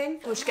waist sort of thing,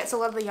 which gets a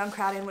lot of the young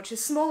crowd in, which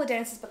is smaller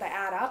dances, but they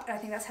add up. And I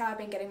think that's how I've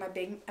been getting my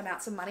big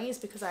amounts of money, is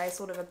because I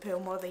sort of appeal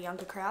more to the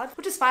younger crowd,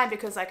 which is fine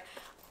because like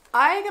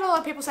I get a lot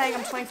of people saying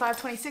I'm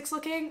 25, 26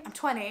 looking. I'm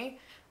 20,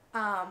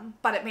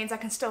 but it means I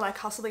can still like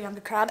hustle the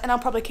younger crowd, and I'll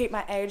probably keep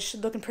my age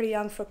looking pretty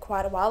young for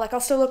quite a while. Like I'll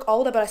still look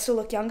older, but I still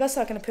look younger,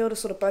 so I can appeal to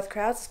sort of both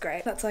crowds. It's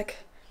great. That's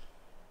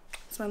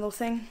my little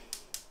thing.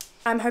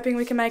 I'm hoping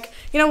we can make,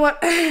 you know what,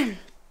 I'm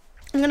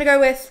gonna go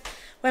with,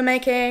 we're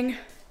making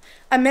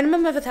a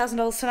minimum of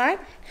 $1,000 tonight,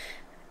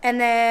 and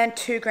then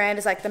 $2,000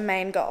 is like the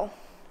main goal.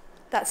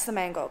 That's the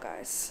main goal,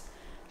 guys.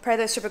 Pray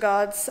those super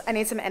gods. I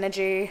need some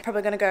energy.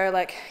 Probably gonna go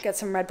like get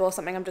some Red Bull or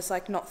something. I'm just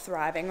like not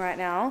thriving right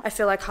now. I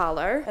feel like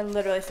Harlow. I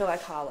literally feel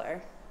like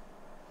Harlow.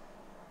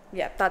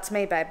 Yeah, that's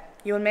me, babe.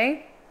 You and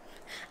me.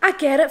 I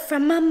get it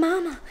from my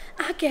mama.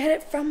 I get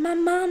it from my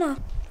mama.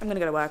 I'm gonna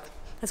go to work.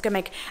 Let's go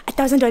make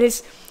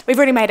 $1,000. We've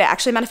already made it,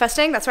 actually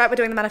manifesting. That's right, we're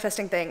doing the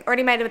manifesting thing.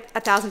 Already made it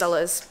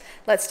 $1,000.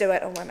 Let's do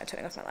it. Oh, why am I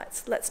turning off my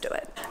lights? Let's do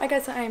it. Alright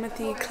guys, so I am at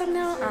the club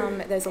now.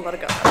 There's a lot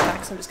of girls at the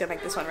back, so I'm just gonna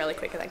make this one really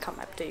quick and then come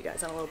back to you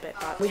guys in a little bit.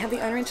 But we have the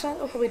owner in tonight.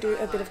 We'll probably do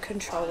a bit of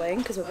controlling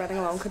because we're running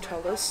low on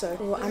controllers.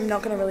 So I'm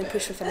not gonna really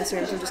push for fantasy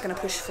rooms. I'm just gonna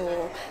push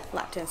for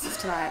lap dances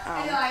tonight.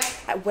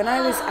 When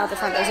I was out the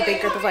front, there was a big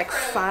group of like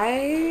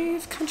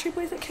 5 country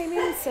boys that came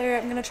in. So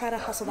I'm gonna try to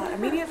hustle that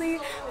immediately.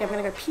 Yeah, I'm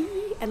gonna go pee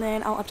and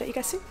then I'll update you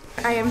guys soon.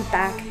 I am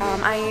back.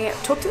 I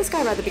talked to this guy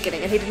right at the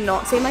beginning and he did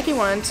not seem like he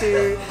wanted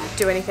to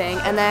do anything,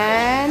 and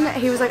then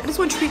he was like, I just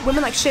want to treat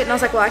women like shit, and I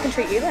was like, well, I can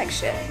treat you like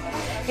shit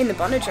in the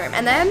bondage room.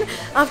 And then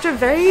after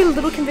very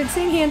little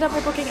convincing, he ended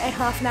up booking a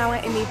half an hour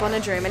in the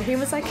bondage room, and he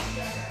was like,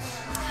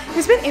 it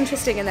was a bit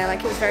interesting in there,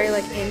 like he was very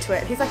like into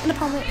it. He's like in a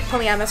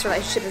polyamorous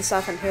relationship and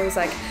stuff, and he was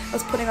like, I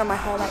was putting on my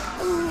whole like,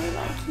 oh,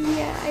 like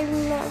yeah, I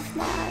love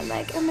that,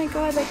 like oh my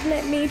god, like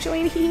let me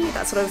join here.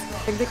 That sort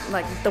of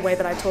like the way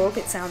that I talk,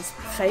 it sounds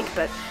fake,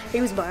 but he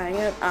was buying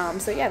it.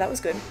 So yeah, that was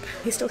good.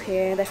 He's still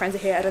here, their friends are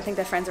here. I don't think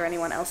their friends or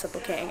anyone else are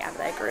booking out of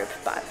their group,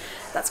 but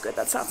that's good.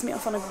 That starts me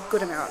off on a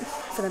good amount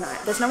for the night.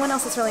 There's no one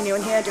else that's really new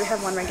in here. I do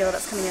have one regular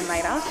that's coming in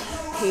later.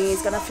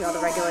 He's got a few other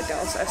regular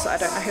girls though, so I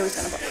don't know who he's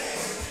gonna book.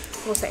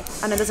 We'll see.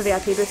 I know there's a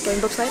VIP booth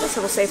getting booked later,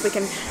 so we'll see if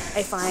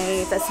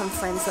there's some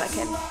friends that I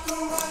can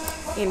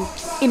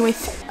in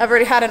with. I've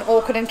already had an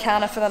awkward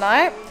encounter for the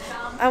night.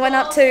 I went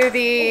up to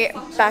the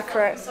back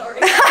row.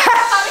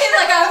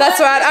 That's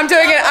right, I'm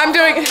doing it.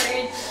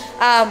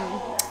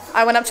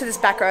 I went up to this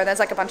back row, and there's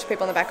like a bunch of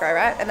people in the back row,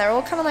 right? And they're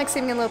all kind of like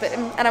seeming a little bit,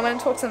 and I went and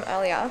talked to them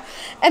earlier.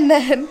 And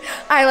then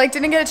I like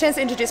didn't get a chance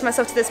to introduce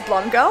myself to this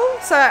blonde girl.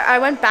 So I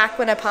went back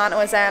when her partner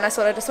was there, and I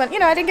sort of just went, you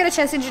know, I didn't get a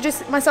chance to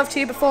introduce myself to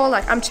you before.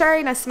 Like, I'm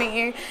Cherry, nice to meet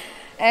you.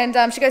 And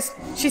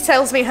she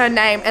tells me her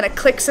name, and it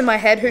clicks in my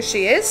head who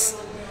she is.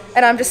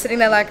 And I'm just sitting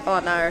there like, oh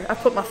no, I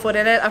put my foot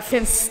in it. I've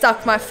been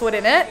stuck my foot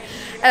in it.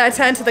 And I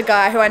turn to the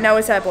guy who I know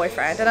is her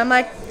boyfriend, and I'm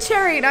like,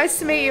 Cherry, nice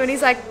to meet you. And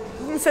he's like,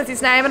 says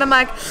his name, and I'm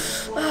like,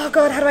 oh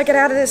god, how do I get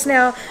out of this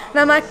now? And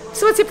I'm like,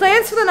 so what's your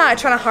plans for the night?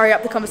 Trying to hurry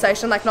up the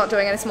conversation, like not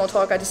doing any small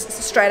talk. I just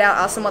straight out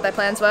asked them what their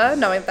plans were,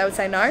 knowing that they would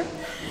say no.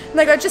 And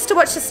they go, just to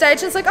watch the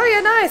stage. And it's like, oh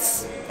yeah,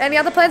 nice. Any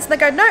other plans? And they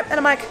go, nope. And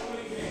I'm like,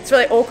 it's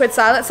really awkward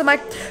silence. I'm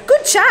like,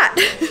 good chat.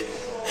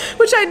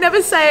 Which I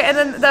never say. And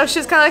then she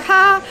was kind of like,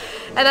 ha.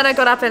 And then I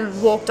got up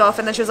and walked off,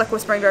 and then she was like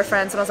whispering to her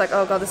friends, and I was like,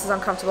 oh god, this is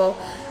uncomfortable.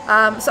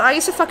 So I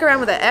used to fuck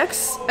around with her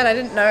ex, and I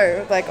didn't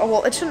know, like, oh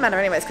well, it shouldn't matter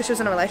anyways, because she was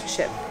in a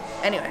relationship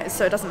anyways,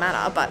 so it doesn't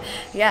matter. But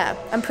yeah,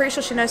 I'm pretty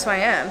sure she knows who I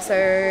am,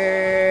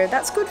 so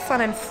that's good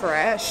fun and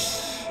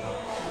fresh.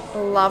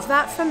 Love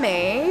that for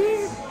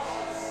me.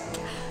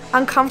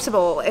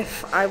 Uncomfortable,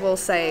 if I will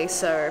say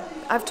so.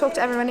 I've talked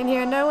to everyone in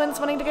here and no one's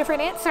wanting to go for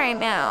an answer right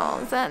now,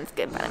 so that's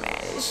good fun and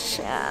fresh.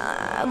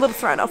 A little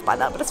thrown off by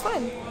that, but it's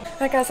fine.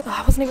 Alright guys,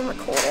 I wasn't even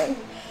recording.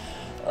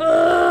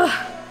 Ugh.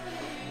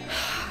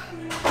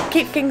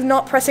 Keep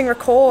not pressing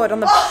record on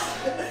the...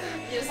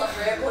 You just like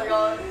rambling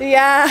on.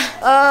 Yeah.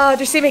 Oh, did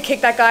you see me kick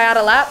that guy out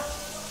of lap?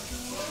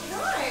 No.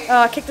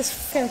 Oh, I kicked this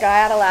fucking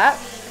guy out of lap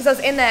because I was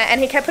in there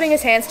and he kept putting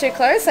his hands too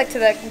close, like to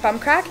the bum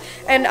crack,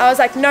 and I was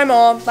like, no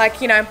more,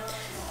 like, you know,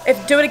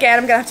 if do it again,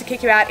 I'm gonna have to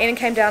kick you out. Ian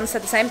came down and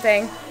said the same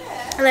thing.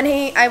 And then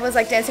I was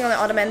like dancing on the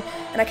ottoman,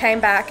 and I came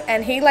back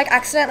and he like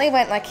accidentally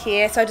went like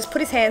here, so I just put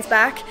his hands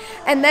back,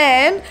 and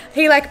then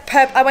he like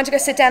I went to go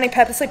sit down, and he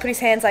purposely put his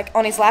hands like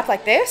on his lap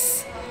like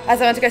this as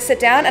I went to go sit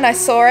down, and I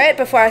saw it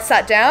before I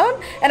sat down,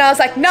 and I was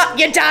like, no,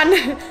 you're done,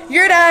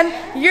 you're done,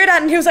 you're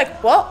done. And he was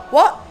like, what?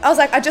 I was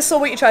like, I just saw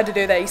what you tried to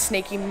do there, you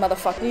sneaky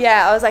motherfucker.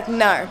 Yeah, I was like,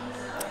 no.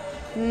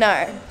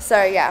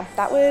 So yeah,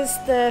 that was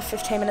the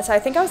 15 minutes. I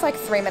think I was like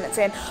 3 minutes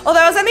in, although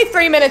I was only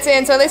 3 minutes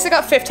in, so at least I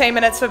got 15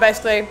 minutes for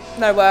basically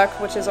no work,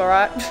 which is all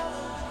right.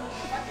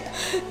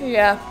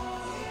 Yeah.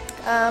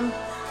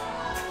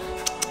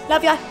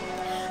 Love ya.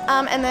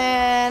 And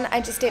then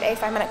I just did a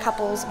 5-minute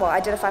couples. Well, I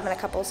did a 5-minute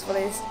couples for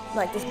this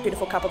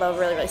beautiful couple. They were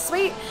really, really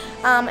sweet.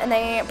 And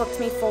they booked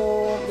me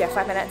for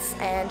 5 minutes,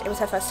 and it was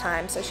her first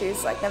time. So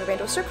she's like never been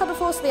to a strip club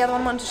before. So the other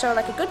one wanted to show her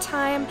like a good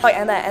time. Oh,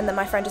 and then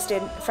my friend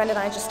and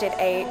I just did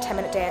a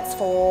 10-minute dance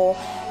for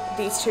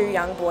these 2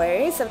 young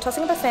boys. They were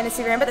tossing up a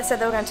fantasy room, but they said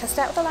they were going to test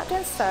it out with a lap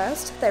dance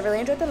first. They really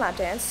enjoyed the lap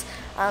dance.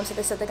 So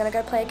they said they're going to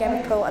go play a game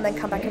of pool and then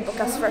come back and book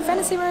us for a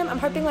fantasy room. I'm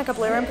hoping like a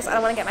blue room because I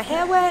don't want to get my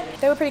hair wet.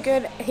 They were pretty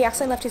good. He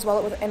actually left his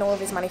wallet and all of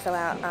his money fell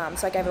out,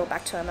 so I gave it all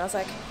back to him. And I was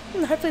like,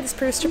 hopefully this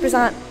proves strippers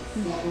aren't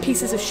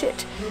pieces of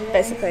shit,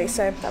 basically.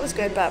 So that was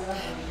good, but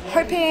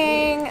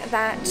hoping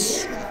that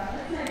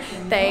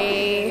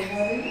they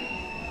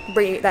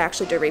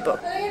actually do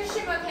rebook.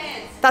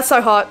 That's so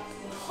hot.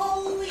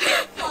 Holy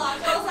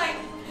fuck. I was like,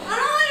 I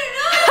don't want to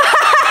know.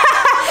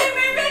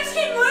 Maybe I just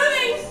keep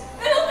moving.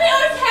 It'll be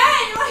okay.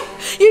 Like,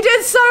 you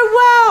did so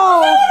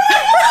well.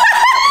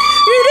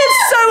 You did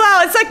so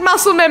well. It's like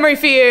muscle memory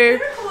for you.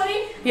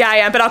 recording. Yeah, I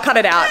am, but I'll cut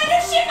it out. I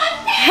just shit my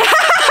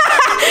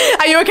pants.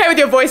 Are you okay with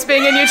your voice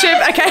being in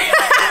YouTube? Okay.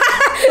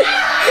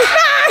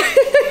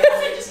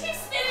 It just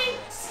keeps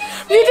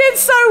You did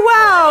so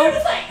well. He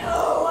was like,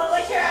 oh, I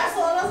like your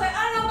asshole. And I was like,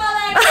 I don't know about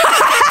that.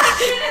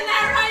 Get in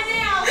there right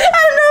now.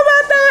 I don't know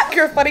about that.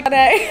 You're a funny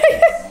guy.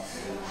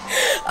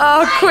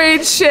 Oh,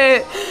 queen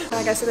shit.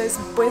 Alright guys, so those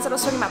boys that I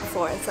was talking about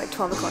before, it's like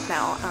 12 o'clock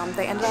now.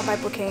 They ended up by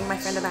booking my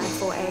friend and I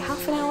for a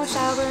half-an-hour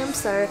shower room,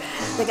 so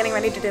they're getting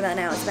ready to do that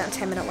now. It's about a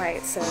 10-minute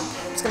wait, so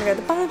I'm just gonna go to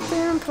the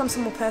bathroom, put on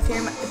some more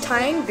perfume.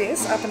 Tying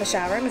this up in the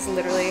shower room is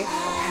literally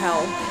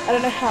hell. I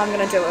don't know how I'm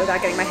gonna do it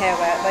without getting my hair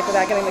wet, like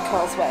without getting the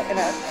curls wet in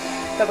it.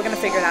 But we're gonna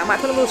figure it out. I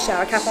might put a little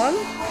shower cap on.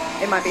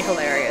 It might be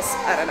hilarious.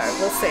 I don't know.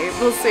 We'll see.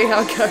 We'll see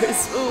how it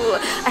goes. Ooh,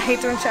 I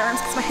hate doing shower rooms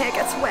because my hair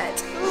gets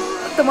wet. Ooh.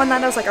 The one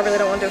night I was like, I really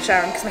don't want to do a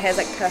shower room because my hair's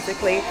like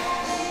perfectly.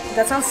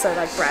 That sounds so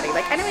like bratty.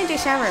 Like I don't really do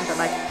shower room, but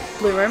like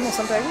blue room or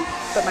something.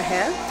 But my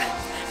hair.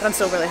 But I'm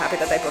still really happy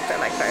that they booked it.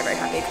 Like very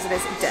happy because it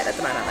is dead at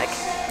the moment. Like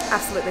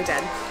absolutely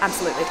dead.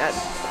 Absolutely dead.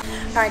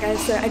 Alright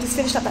guys, so I just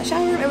finished up that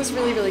shower room. It was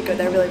really good.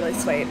 They're really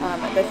sweet.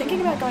 They're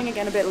thinking about going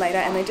again a bit later,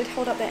 and they did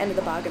hold up their end of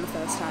the bargain the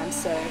first time,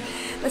 so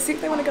let's see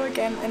if they want to go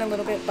again in a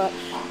little bit. But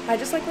I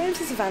just like ran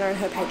into Savannah and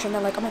her patron.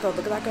 They're like, oh my god,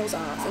 look at that girl's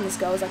ass. And this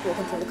girl was like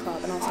walking through the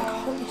club, and I was like,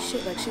 holy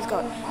shit, like she's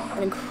got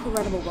an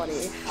incredible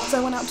body. So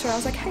I went up to her, I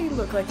was like, hey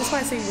look, like this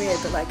might seem weird,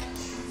 but like,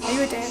 are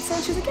you a dancer?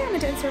 And she's like, yeah, I'm a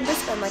dancer in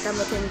Brisbane. Like, I'm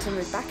looking to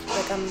move back.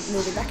 Like, I'm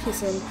moving back here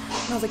soon.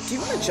 And I was like, do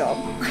you want a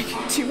job?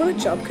 Like, do you want a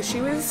job? Because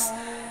she was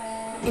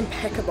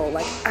impeccable,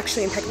 like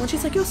actually impeccable. And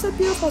she's like, you're so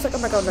beautiful. I was like, oh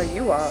my god, no,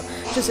 you are.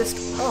 She was just,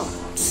 oh,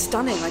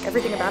 stunning. Like,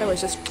 everything about her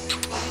was just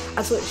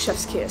absolute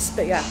chef's kiss.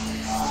 But yeah,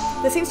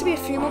 there seems to be a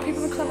few more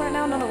people in the club right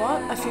now. Not a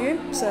lot, a few.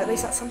 So at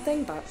least that's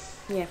something. But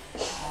yeah.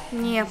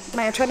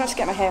 I tried not to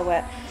get my hair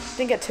wet.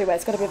 Didn't get too wet.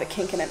 It's got a bit of a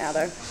kink in it now,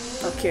 though.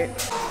 Oh, cute.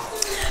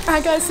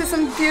 Alright guys, so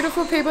some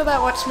beautiful people that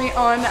watch me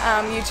on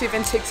YouTube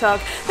and TikTok.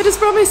 They just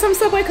brought me some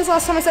Subway because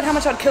last time I said how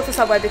much I'd kill for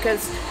Subway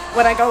because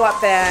when I go up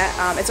there,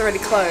 it's already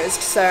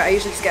closed. So I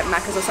usually just get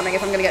Macca's or something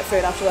if I'm going to get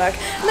food after work.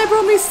 And they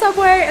brought me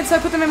Subway, and so I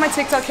put them in my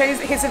TikTok.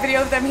 Here's a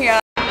video of them here.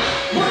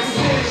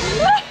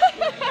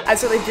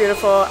 Absolutely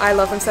beautiful. I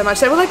love them so much.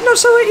 They were like, not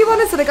sure what you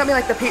wanted, so they got me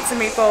like the pizza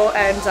meatball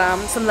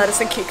and some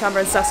lettuce and cucumber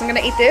and stuff. So I'm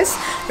going to eat this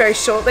very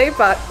shortly,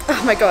 but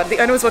oh my god, the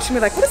owner was watching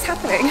me like, what is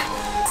happening?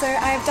 So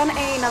I've done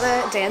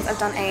another dance. I've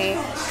done a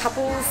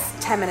couples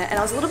 10-minute, and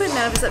I was a little bit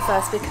nervous at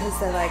first because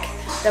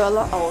they were a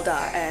lot older,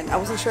 and I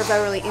wasn't sure if they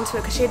were really into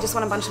it because she had just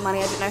won a bunch of money.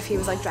 I didn't know if he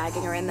was like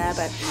dragging her in there,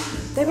 but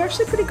they were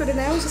actually pretty good in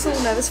there. I was just a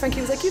little nervous.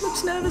 Frankie was like, you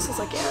looked nervous. I was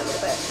like, yeah, a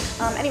little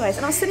bit. Anyways,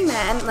 and I was sitting there,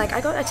 and like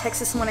I got a text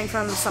this morning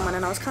from someone,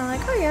 and I was kind of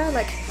like, oh yeah,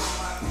 like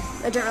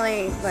I didn't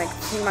really like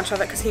think much of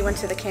it because he went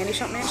to the candy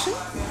shop mansion.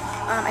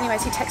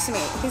 Anyways, he texted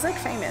me. He's like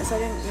famous. I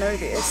didn't know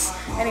this,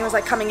 and he was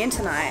like coming in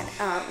tonight.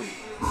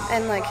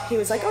 And like he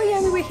was like, oh yeah,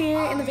 we were here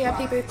in the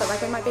VIP booth, but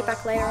like we might be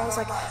back later. I was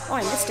like, oh,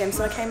 I missed him.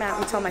 So I came out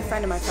and told my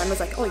friend, and my friend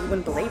was like, oh, you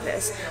wouldn't believe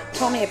this.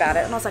 Told me about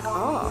it, and I was like,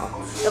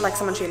 oh, but like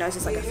someone she knows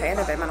is like a fan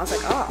of him, and I was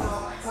like,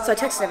 oh. So I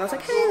texted him. I was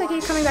like, hey, like, are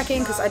you coming back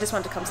in? Because I just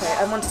wanted to come say,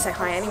 I wanted to say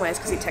hi anyways,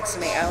 because he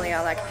texted me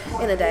earlier, like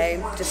in the day,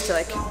 just to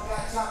like,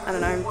 I don't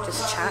know,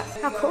 just chat.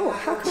 How cool?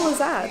 How cool is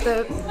that?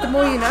 The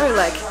more you know,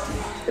 like,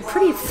 they're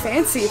pretty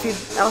fancy if you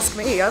ask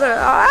me. I don't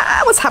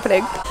know what's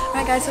happening.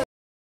 Alright guys. So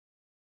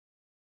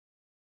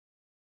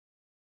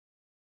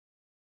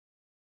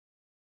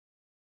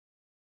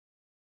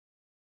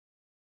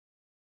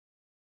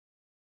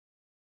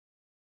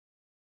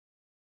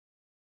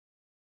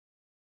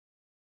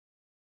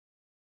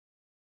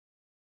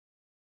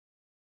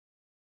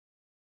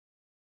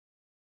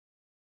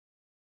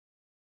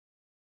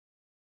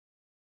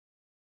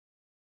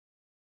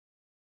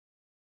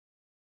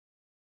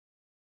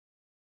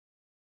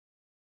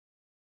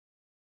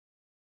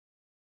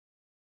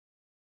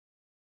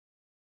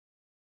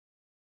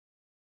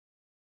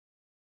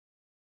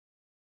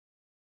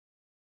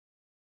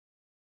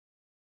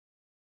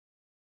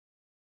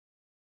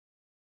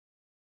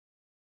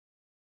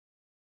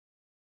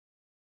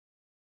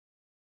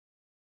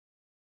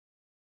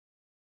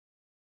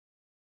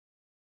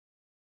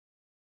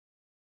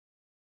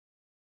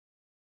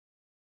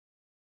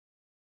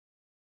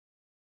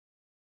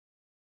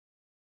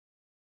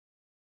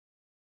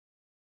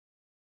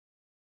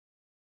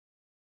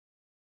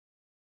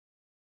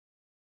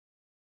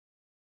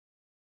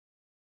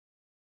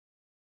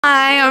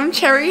hi, I'm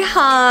Cherry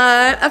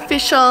Heart,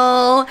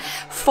 official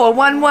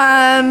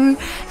 411,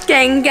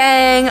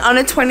 gang on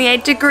a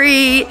 28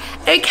 degree.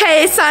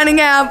 Okay,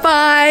 signing out,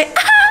 bye.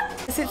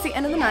 So it's the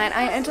end of the night.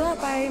 I ended up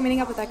by meeting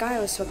up with that guy I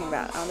was talking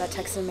about that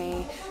texted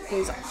me,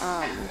 who's like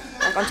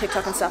on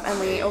TikTok and stuff, and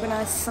we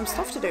organised some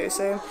stuff to do.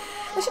 So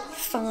that should be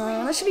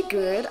fun. That should be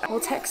good.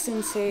 We'll text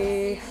and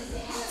see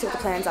what the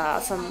plans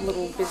are. Some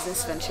little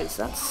business ventures.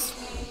 That's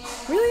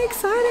really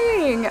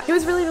exciting. He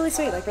was really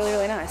sweet, like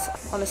really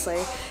nice. Honestly,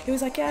 he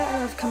was like, yeah, I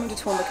love coming to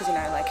Toowoomba because, you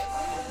know, like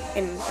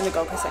in the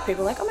Gold Coast, like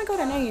people are like, oh my god,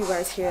 I know you.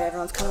 Whereas here,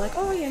 everyone's kind of like,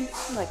 oh yeah,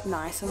 like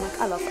nice. I'm like,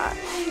 I love that.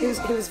 He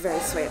was very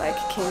sweet, like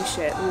king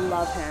shit.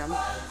 Love him.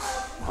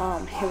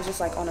 He was just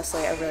like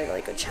honestly a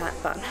really good chat.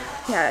 But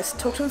yeah, I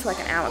talked to him for like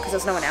an hour because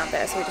there's no one out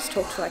there, so we just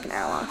talked for like an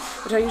hour,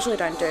 which I usually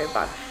don't do.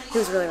 But he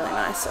was really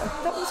nice, so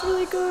that was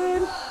really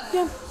good.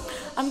 Yeah.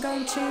 I'm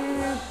going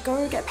to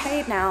go get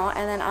paid now,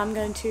 and then I'm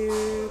going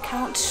to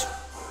count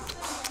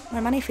my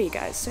money for you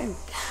guys soon.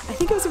 I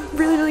think it was a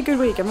really, really good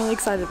week. I'm really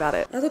excited about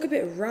it. I look a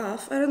bit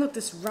rough. I don't look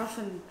this rough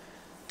and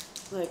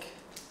like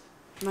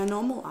my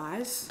normal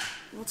eyes.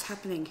 What's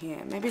happening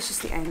here? Maybe it's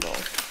just the angle.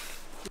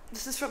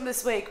 This is from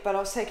this week, but I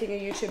was taking a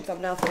YouTube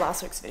thumbnail for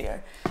last week's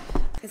video.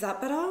 Is that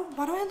better?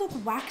 Why do I look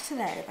whack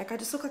today? Like I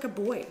just look like a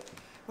boy.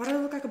 Why do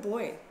I look like a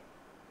boy?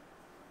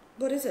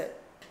 What is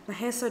it? My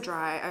hair's so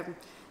dry. I'm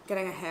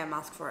getting a hair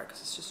mask for it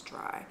because it's just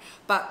dry.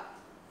 But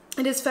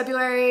it is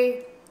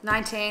February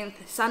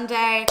 19th,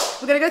 Sunday.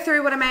 We're gonna go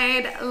through what I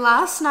made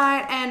last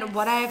night and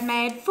what I've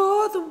made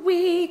for the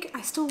week.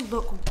 I still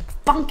look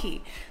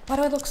funky. Why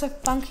do I look so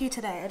funky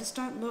today? I just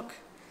don't look,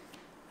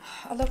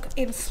 I look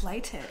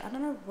inflated. I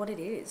don't know what it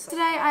is.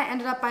 Today I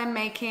ended up by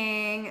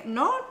making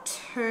not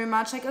too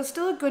much, like it was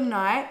still a good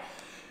night.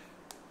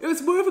 It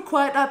was more of a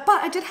quiet night,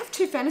 but I did have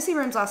 2 fantasy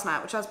rooms last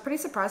night, which I was pretty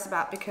surprised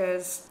about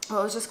because,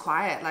 well, it was just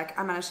quiet. Like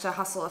I managed to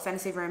hustle a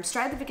fantasy room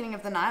straight at the beginning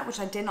of the night, which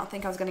I did not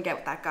think I was gonna get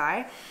with that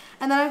guy.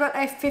 And then I got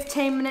a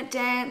 15-minute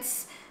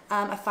dance,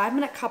 a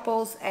 5-minute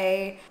couples,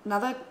 a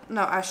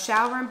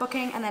shower room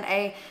booking, and then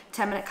a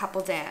 10-minute couple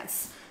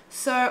dance.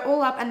 So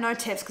all up, and no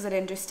tips because I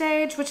didn't do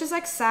stage, which is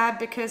like sad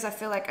because I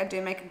feel like I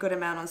do make a good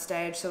amount on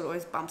stage, so it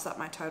always bumps up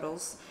my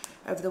totals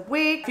over the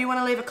week. If you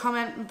want to leave a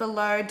comment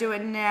below, do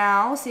it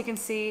now so you can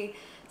see.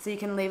 So you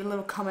can leave a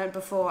little comment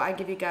before I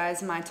give you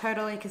guys my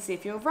total. You can see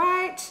if you're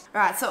right.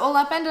 All right, so all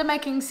up, I ended up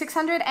making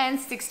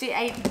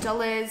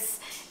 $668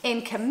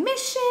 in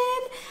commission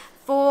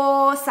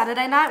for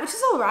Saturday night, which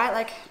is all right.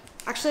 Like,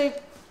 actually,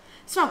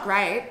 it's not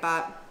great,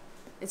 but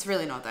it's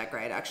really not that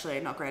great, actually.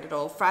 Not great at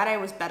all. Friday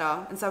was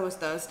better, and so was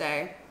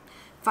Thursday.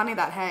 Funny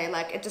that, hey,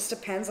 like, it just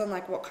depends on,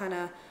 like, what kind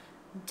of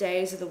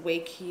days of the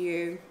week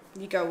you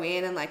go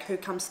in and like who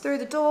comes through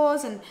the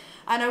doors. And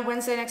I know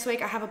Wednesday next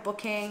week I have a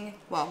booking,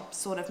 well,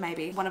 sort of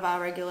maybe. One of our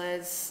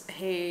regulars,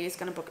 he's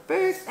gonna book a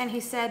booth, and he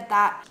said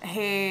that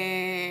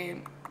he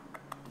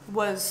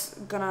was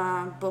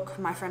gonna book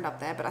my friend up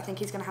there, but I think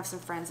he's gonna have some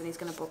friends and he's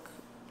gonna book,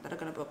 that are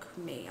gonna book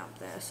me up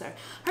there. So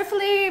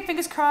hopefully,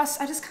 fingers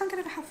crossed. I just can't get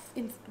over how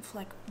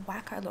like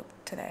whack I look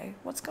today.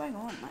 What's going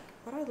on? Like,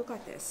 why do I look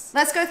like this?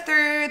 Let's go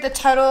through the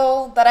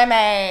total that I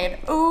made.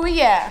 Oh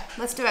yeah,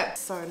 let's do it.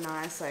 So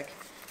nice, like,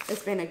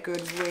 it's been a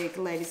good week,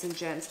 ladies and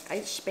gents.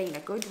 It's been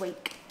a good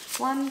week.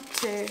 1,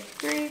 2,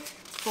 3,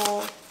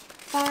 4,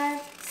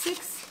 5, 6,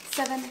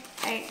 7,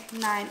 8,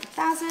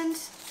 9,000.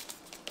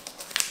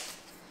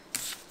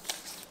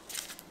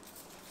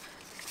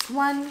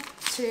 1,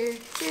 2,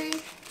 3,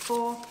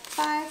 4,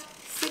 5,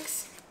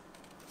 6,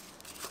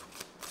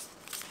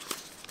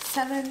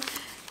 7,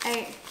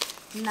 8,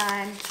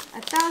 9,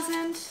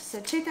 1,000. So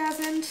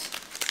 2,000.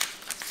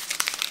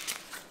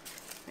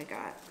 We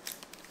got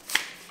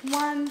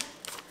 1,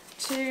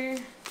 2,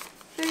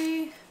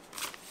 3,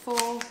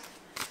 4,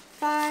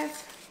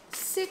 5,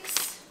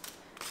 6,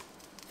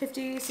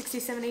 50, 60,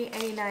 70,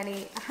 80, 90,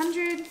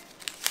 100. So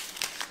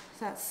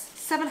that's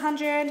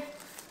 700.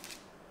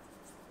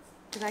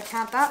 Did I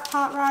count that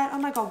part right? Oh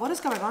my god, what is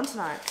going on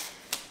tonight?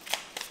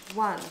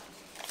 1,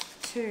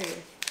 2,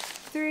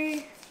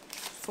 3,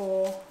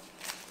 4,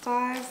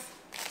 5,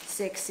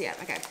 6. Yeah,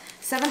 okay.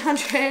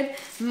 700.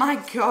 My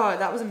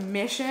god, that was a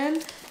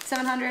mission.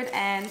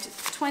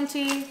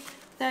 720.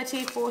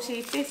 30,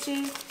 40,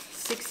 50,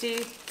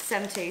 60,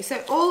 70.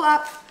 So all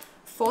up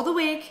for the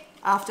week,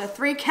 after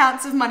 3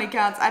 counts of money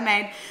counts, I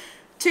made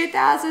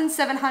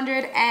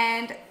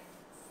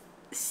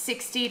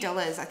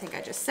 $2,760, I think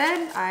I just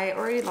said. I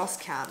already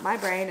lost count. My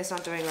brain is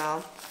not doing well.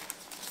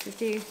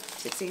 50,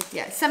 60,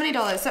 yeah,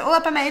 $70. So all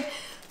up, I made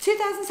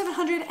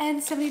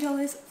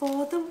 $2,770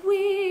 for the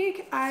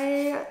week.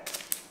 I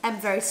am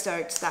very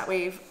stoked that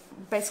we've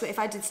basically, if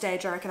I did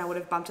stage, I reckon I would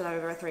have bumped it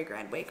over a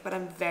 $3,000 week, but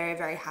I'm very,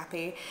 very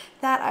happy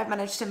that I've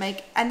managed to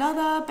make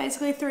another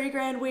basically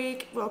 $3,000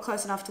 week, well,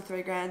 close enough to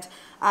 $3,000.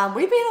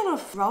 We've been on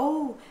a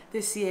roll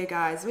this year,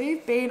 guys.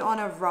 We've been on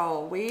a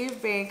roll.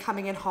 We've been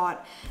coming in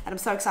hot, and I'm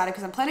so excited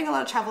because I'm planning a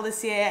lot of travel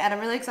this year, and I'm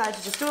really excited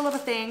to just do a lot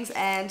of things.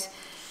 And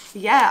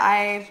yeah,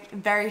 I'm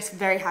very,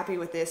 very happy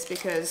with this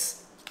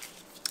because,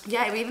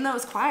 yeah, even though it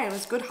was quiet, it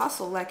was good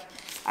hustle. Like,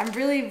 I've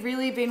really,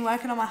 really been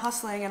working on my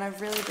hustling, and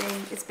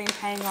it's been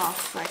paying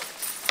off. Like,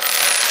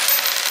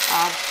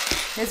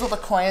 here's all the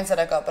coins that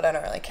I got, but I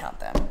don't really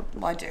count them.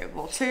 Well, I do.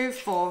 Well, 2,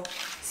 4,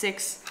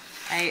 6,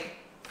 8,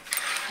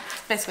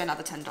 basically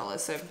another $10,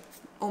 so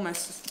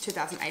almost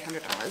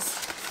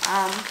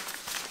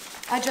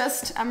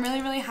 $2,800. I'm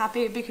really, really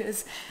happy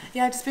because,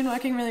 yeah, I've just been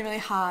working really, really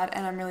hard,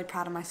 and I'm really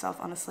proud of myself,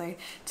 honestly,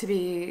 to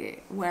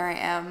be where I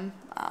am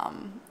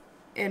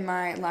in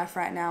my life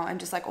right now, and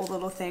just like all the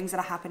little things that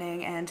are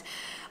happening. And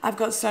I've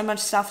got so much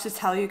stuff to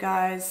tell you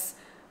guys.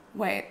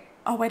 Wait,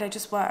 I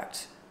just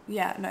worked.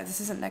 Yeah, no, this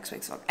isn't next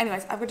week's vlog.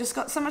 Anyways, I've just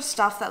got so much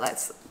stuff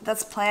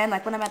that's planned.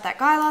 Like when I met that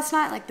guy last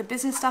night, like the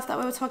business stuff that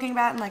we were talking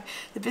about, and like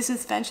the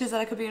business ventures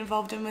that I could be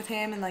involved in with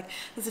him, and like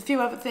there's a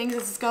few other things.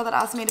 There's this girl that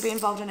asked me to be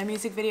involved in a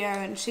music video,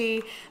 and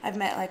I've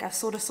met, like I've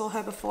sort of saw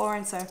her before,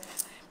 and so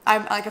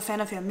I'm like a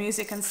fan of her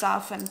music and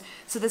stuff, and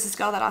so there's this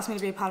girl that asked me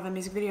to be a part of a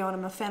music video, and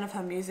I'm a fan of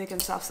her music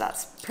and stuff, so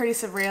that's pretty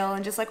surreal,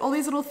 and just like all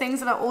these little things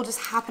that are all just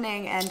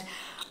happening, and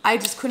I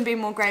just couldn't be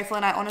more grateful,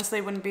 and I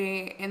honestly wouldn't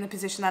be in the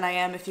position that I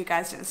am if you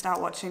guys didn't start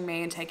watching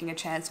me and taking a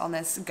chance on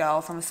this girl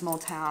from a small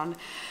town,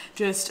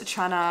 just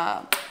trying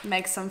to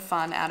make some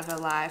fun out of her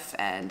life.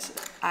 And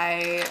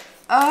I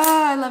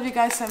love you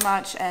guys so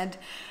much, and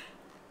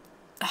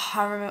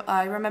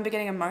I remember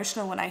getting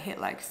emotional when I hit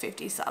like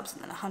 50 subs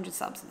and then 100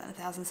 subs and then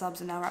 1,000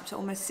 subs, and now we're up to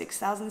almost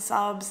 6,000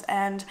 subs,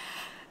 and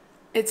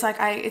it's like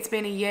it's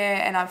been a year,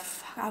 and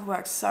I've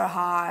worked so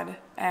hard,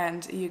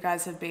 and you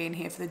guys have been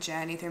here for the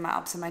journey through my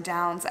ups and my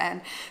downs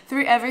and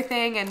through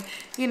everything. And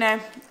you know,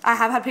 I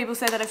have had people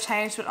say that I've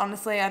changed, but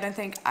honestly I don't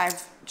think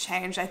I've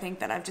changed. I think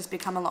that I've just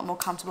become a lot more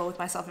comfortable with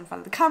myself in front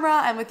of the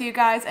camera and with you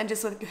guys, and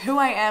just with who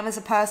I am as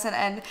a person,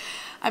 and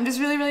I'm just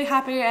really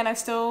happy. And I've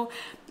still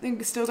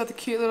got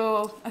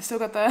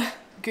the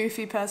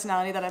goofy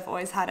personality that I've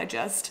always had.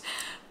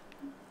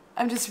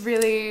 I'm just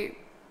really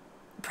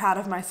proud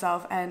of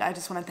myself, and I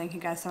just want to thank you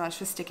guys so much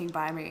for sticking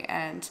by me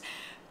and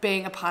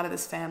being a part of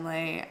this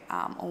family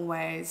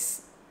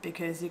always,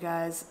 because you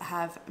guys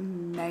have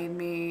made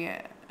me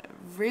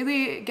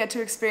really get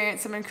to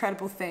experience some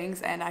incredible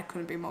things, and I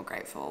couldn't be more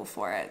grateful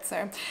for it.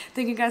 So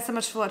thank you guys so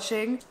much for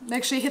watching.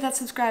 Make sure you hit that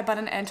subscribe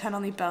button and turn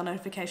on the bell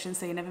notification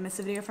so you never miss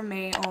a video from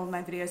me. All of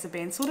my videos have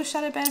been sort of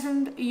shadow banned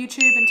from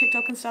YouTube and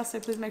TikTok and stuff, so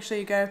please make sure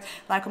you go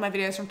like all my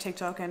videos from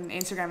TikTok and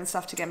Instagram and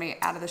stuff to get me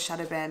out of the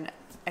shadow ban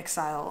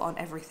exile on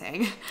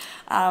everything.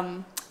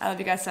 I love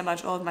you guys so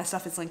much. All of my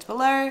stuff is linked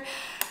below,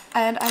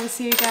 and I will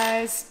see you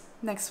guys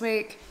next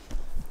week.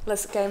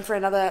 Let's game for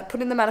another,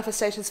 put in the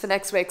manifestations for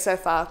next week so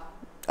far.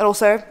 And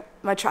also,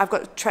 I've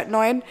got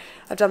tretinoid.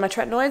 I've done my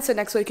tretinoid, so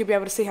next week you'll be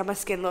able to see how my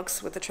skin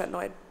looks with the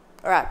tretinoid.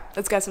 Alright,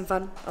 let's go have some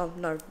fun. Oh,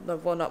 no,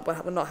 we're not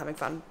having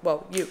fun.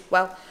 Well,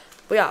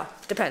 we are.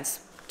 Depends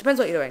what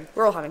you're doing.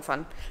 We're all having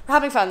fun. We're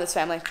having fun in this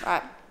family.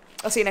 Alright,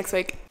 I'll see you next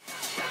week.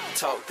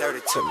 Talk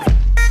dirty to me.